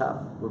it's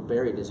tough. We're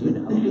buried, as you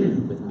know,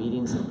 with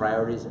meetings and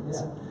priorities.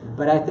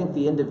 But I think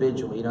the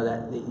individual, you know,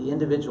 that the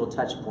individual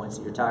touch points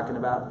that you're talking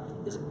about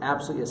is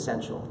absolutely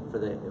essential for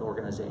the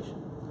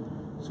organization.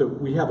 So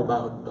we have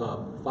about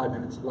 5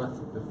 minutes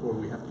left before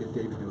we have to get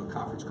David to a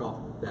conference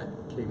call that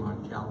came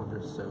on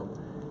calendar. So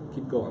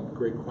keep going.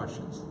 Great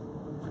questions.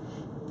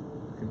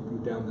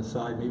 Move down the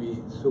side,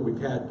 maybe. So we've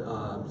had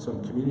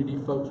some community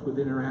folks with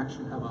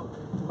interaction. How about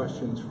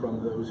questions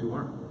from those who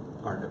aren't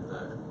part of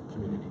the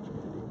community?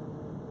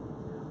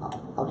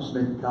 I'll just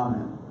make a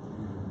comment.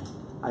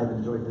 I've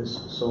enjoyed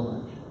this so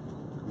much.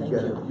 Thank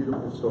You've got you. a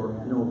beautiful story.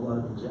 I know a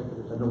lot of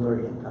executives. I know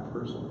Larry Hancock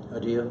personally. Oh,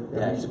 do you?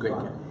 Yeah, he's a great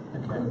guy.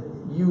 Okay.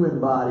 You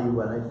embody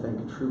what I think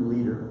a true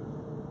leader,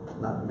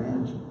 not a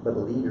manager, but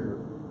a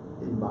leader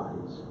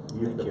embodies.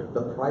 Thank you.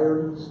 The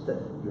priorities that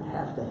you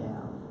have to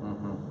have.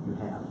 You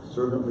have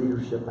servant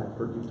leadership. I've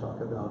heard you talk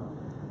about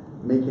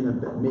making a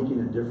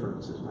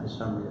difference. Is my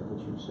summary of what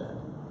you said,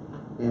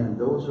 and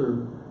those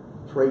are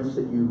traits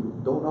that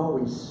you don't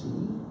always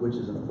see, which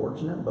is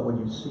unfortunate. But when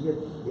you see it,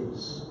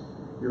 it's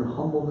your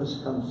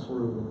humbleness comes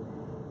through.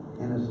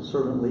 And as a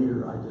servant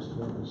leader, I just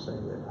want to say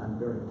that I'm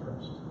very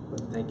impressed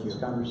with Thank you. this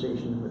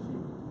conversation with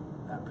you.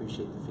 I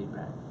appreciate the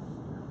feedback.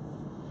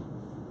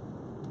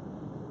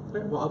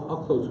 Okay, well,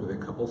 I'll close with a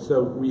couple.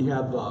 So we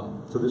have,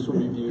 so this will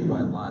be viewed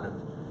by a lot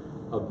of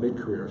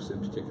mid-careers in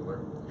particular,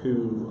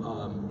 who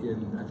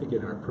I think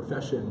in our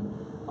profession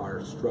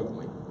are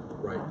struggling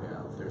right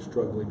now. They're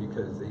struggling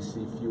because they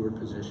see fewer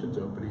positions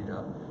opening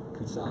up,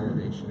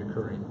 consolidation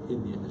occurring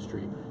in the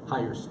industry,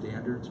 higher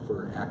standards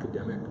for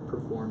academic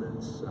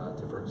performance,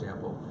 to, for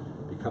example,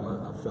 become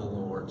a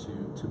fellow or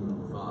to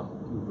move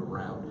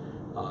around.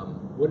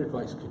 What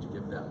advice could you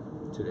give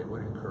them today?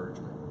 What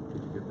encouragement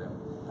could you give them?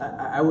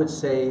 I would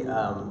say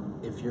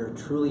if you're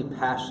truly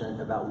passionate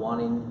about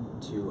wanting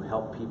to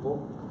help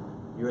people,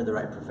 you're in the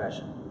right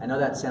profession. I know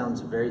that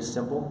sounds very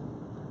simple,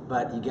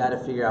 but you got to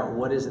figure out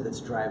what is it that's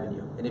driving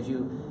you. And if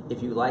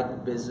you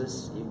like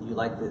business, you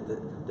like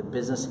the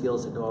business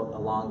skills that go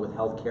along with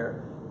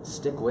healthcare,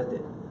 stick with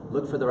it.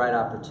 Look for the right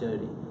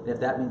opportunity. And if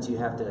that means you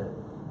have to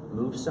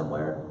move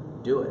somewhere,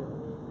 do it.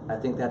 I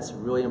think that's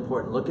really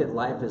important. Look at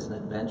life as an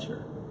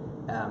adventure.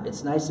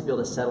 It's nice to be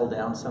able to settle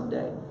down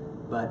someday,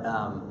 but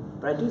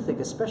I do think,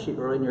 especially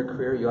early in your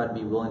career, you ought to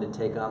be willing to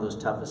take on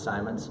those tough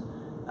assignments.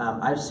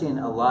 I've seen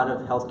a lot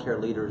of healthcare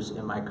leaders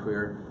in my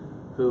career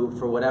who,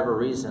 for whatever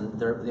reason,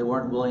 they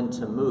weren't willing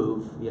to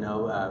move,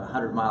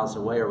 100 miles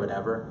away or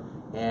whatever,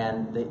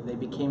 and they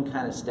became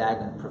kind of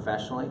stagnant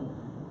professionally.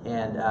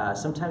 And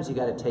sometimes you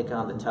got to take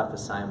on the tough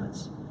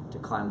assignments to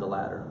climb the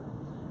ladder.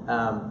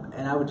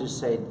 And I would just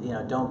say,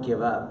 don't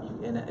give up.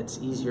 And it's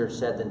easier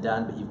said than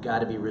done, but you've got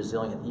to be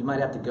resilient. You might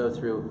have to go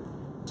through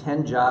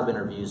 10 job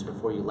interviews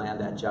before you land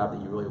that job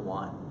that you really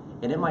want.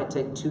 And it might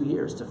take 2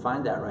 years to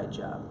find that right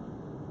job.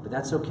 But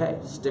that's okay.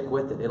 Stick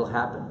with it. It'll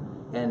happen.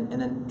 And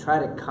then try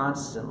to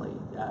constantly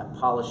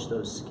polish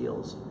those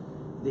skills.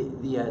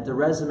 The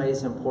resume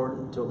is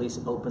important to at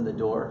least open the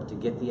door to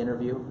get the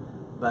interview.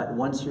 But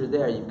once you're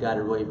there, you've got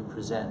to really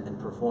present and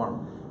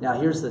perform. Now,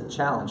 here's the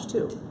challenge,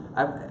 too.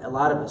 A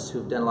lot of us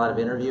who've done a lot of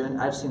interviewing,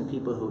 I've seen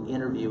people who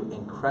interview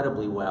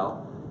incredibly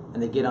well,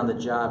 and they get on the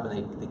job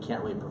and they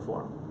can't really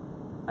perform.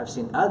 I've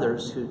seen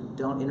others who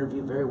don't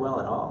interview very well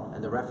at all,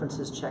 and the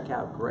references check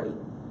out great.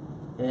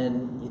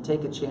 And you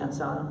take a chance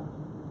on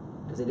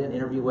them because they didn't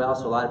interview well,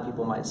 so a lot of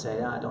people might say,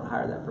 don't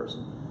hire that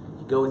person.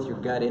 You go with your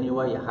gut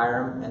anyway, you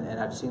hire them, and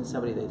I've seen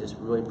somebody, they just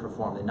really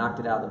performed. They knocked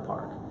it out of the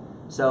park.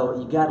 So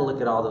you got to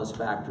look at all those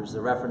factors,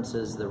 the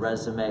references, the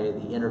resume,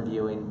 the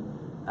interviewing.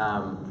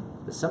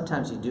 But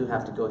sometimes you do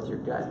have to go with your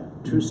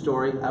gut. True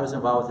story, I was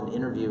involved with an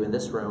interview in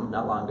this room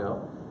not long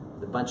ago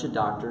with a bunch of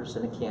doctors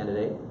and a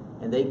candidate,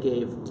 and they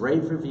gave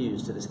rave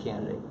reviews to this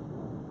candidate.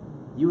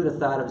 You would have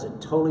thought it was a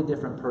totally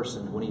different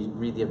person when you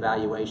read the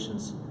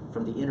evaluations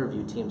from the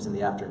interview teams in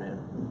the afternoon.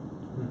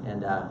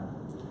 And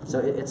so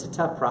it's a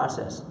tough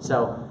process.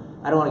 So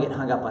I don't want to get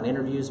hung up on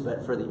interviews,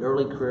 but for the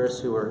early careers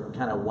who are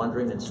kind of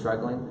wondering and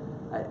struggling,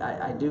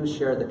 I do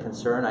share the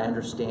concern. I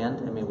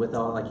understand. I mean, with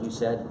all, like you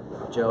said,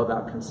 Joe,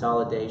 about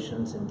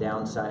consolidations and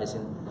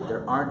downsizing,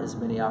 there aren't as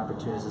many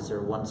opportunities as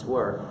there once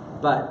were.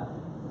 But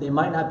they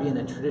might not be in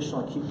a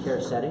traditional acute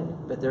care setting,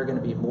 but they're going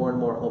to be more and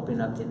more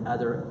opening up in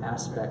other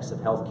aspects of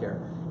healthcare.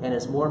 And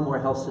as more and more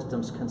health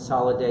systems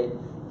consolidate,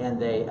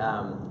 and they,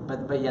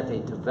 but yet they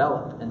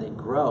develop and they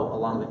grow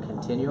along the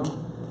continuum,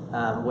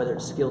 whether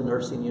it's skilled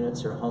nursing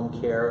units or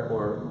home care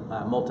or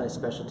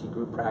multi-specialty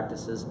group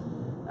practices,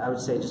 I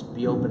would say just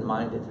be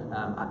open-minded.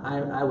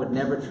 I would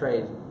never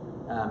trade,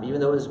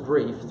 even though it was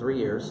brief, 3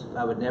 years,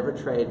 I would never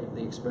trade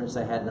the experience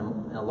I had in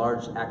a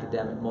large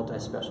academic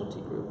multi-specialty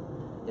group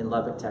in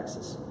Lubbock,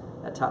 Texas.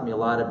 That taught me a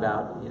lot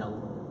about, you know,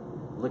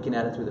 looking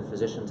at it through the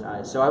physician's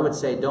eyes. So I would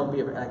say don't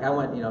be, like I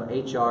went, you know,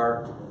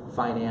 HR,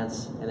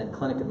 finance, and then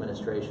clinic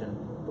administration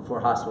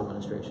before hospital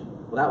administration.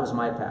 Well, that was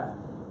my path,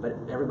 but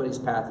everybody's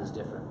path is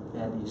different,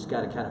 and you just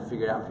got to kind of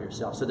figure it out for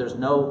yourself. So there's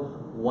no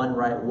one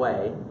right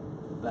way,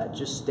 but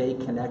just stay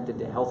connected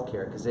to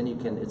healthcare, because then you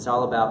can, it's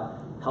all about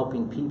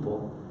helping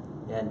people,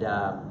 and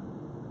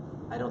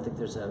I don't think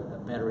there's a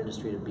better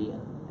industry to be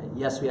in. And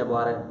yes, we have a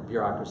lot of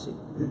bureaucracy.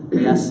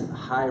 Yes,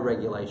 high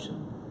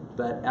regulation.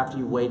 But after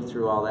you wade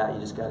through all that, you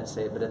just got to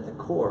say, but at the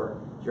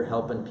core, you're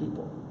helping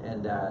people.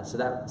 And so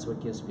that's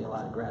what gives me a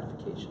lot of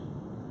gratification.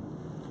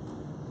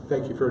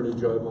 Thank you for an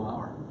enjoyable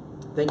hour.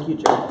 Thank you,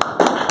 Joe.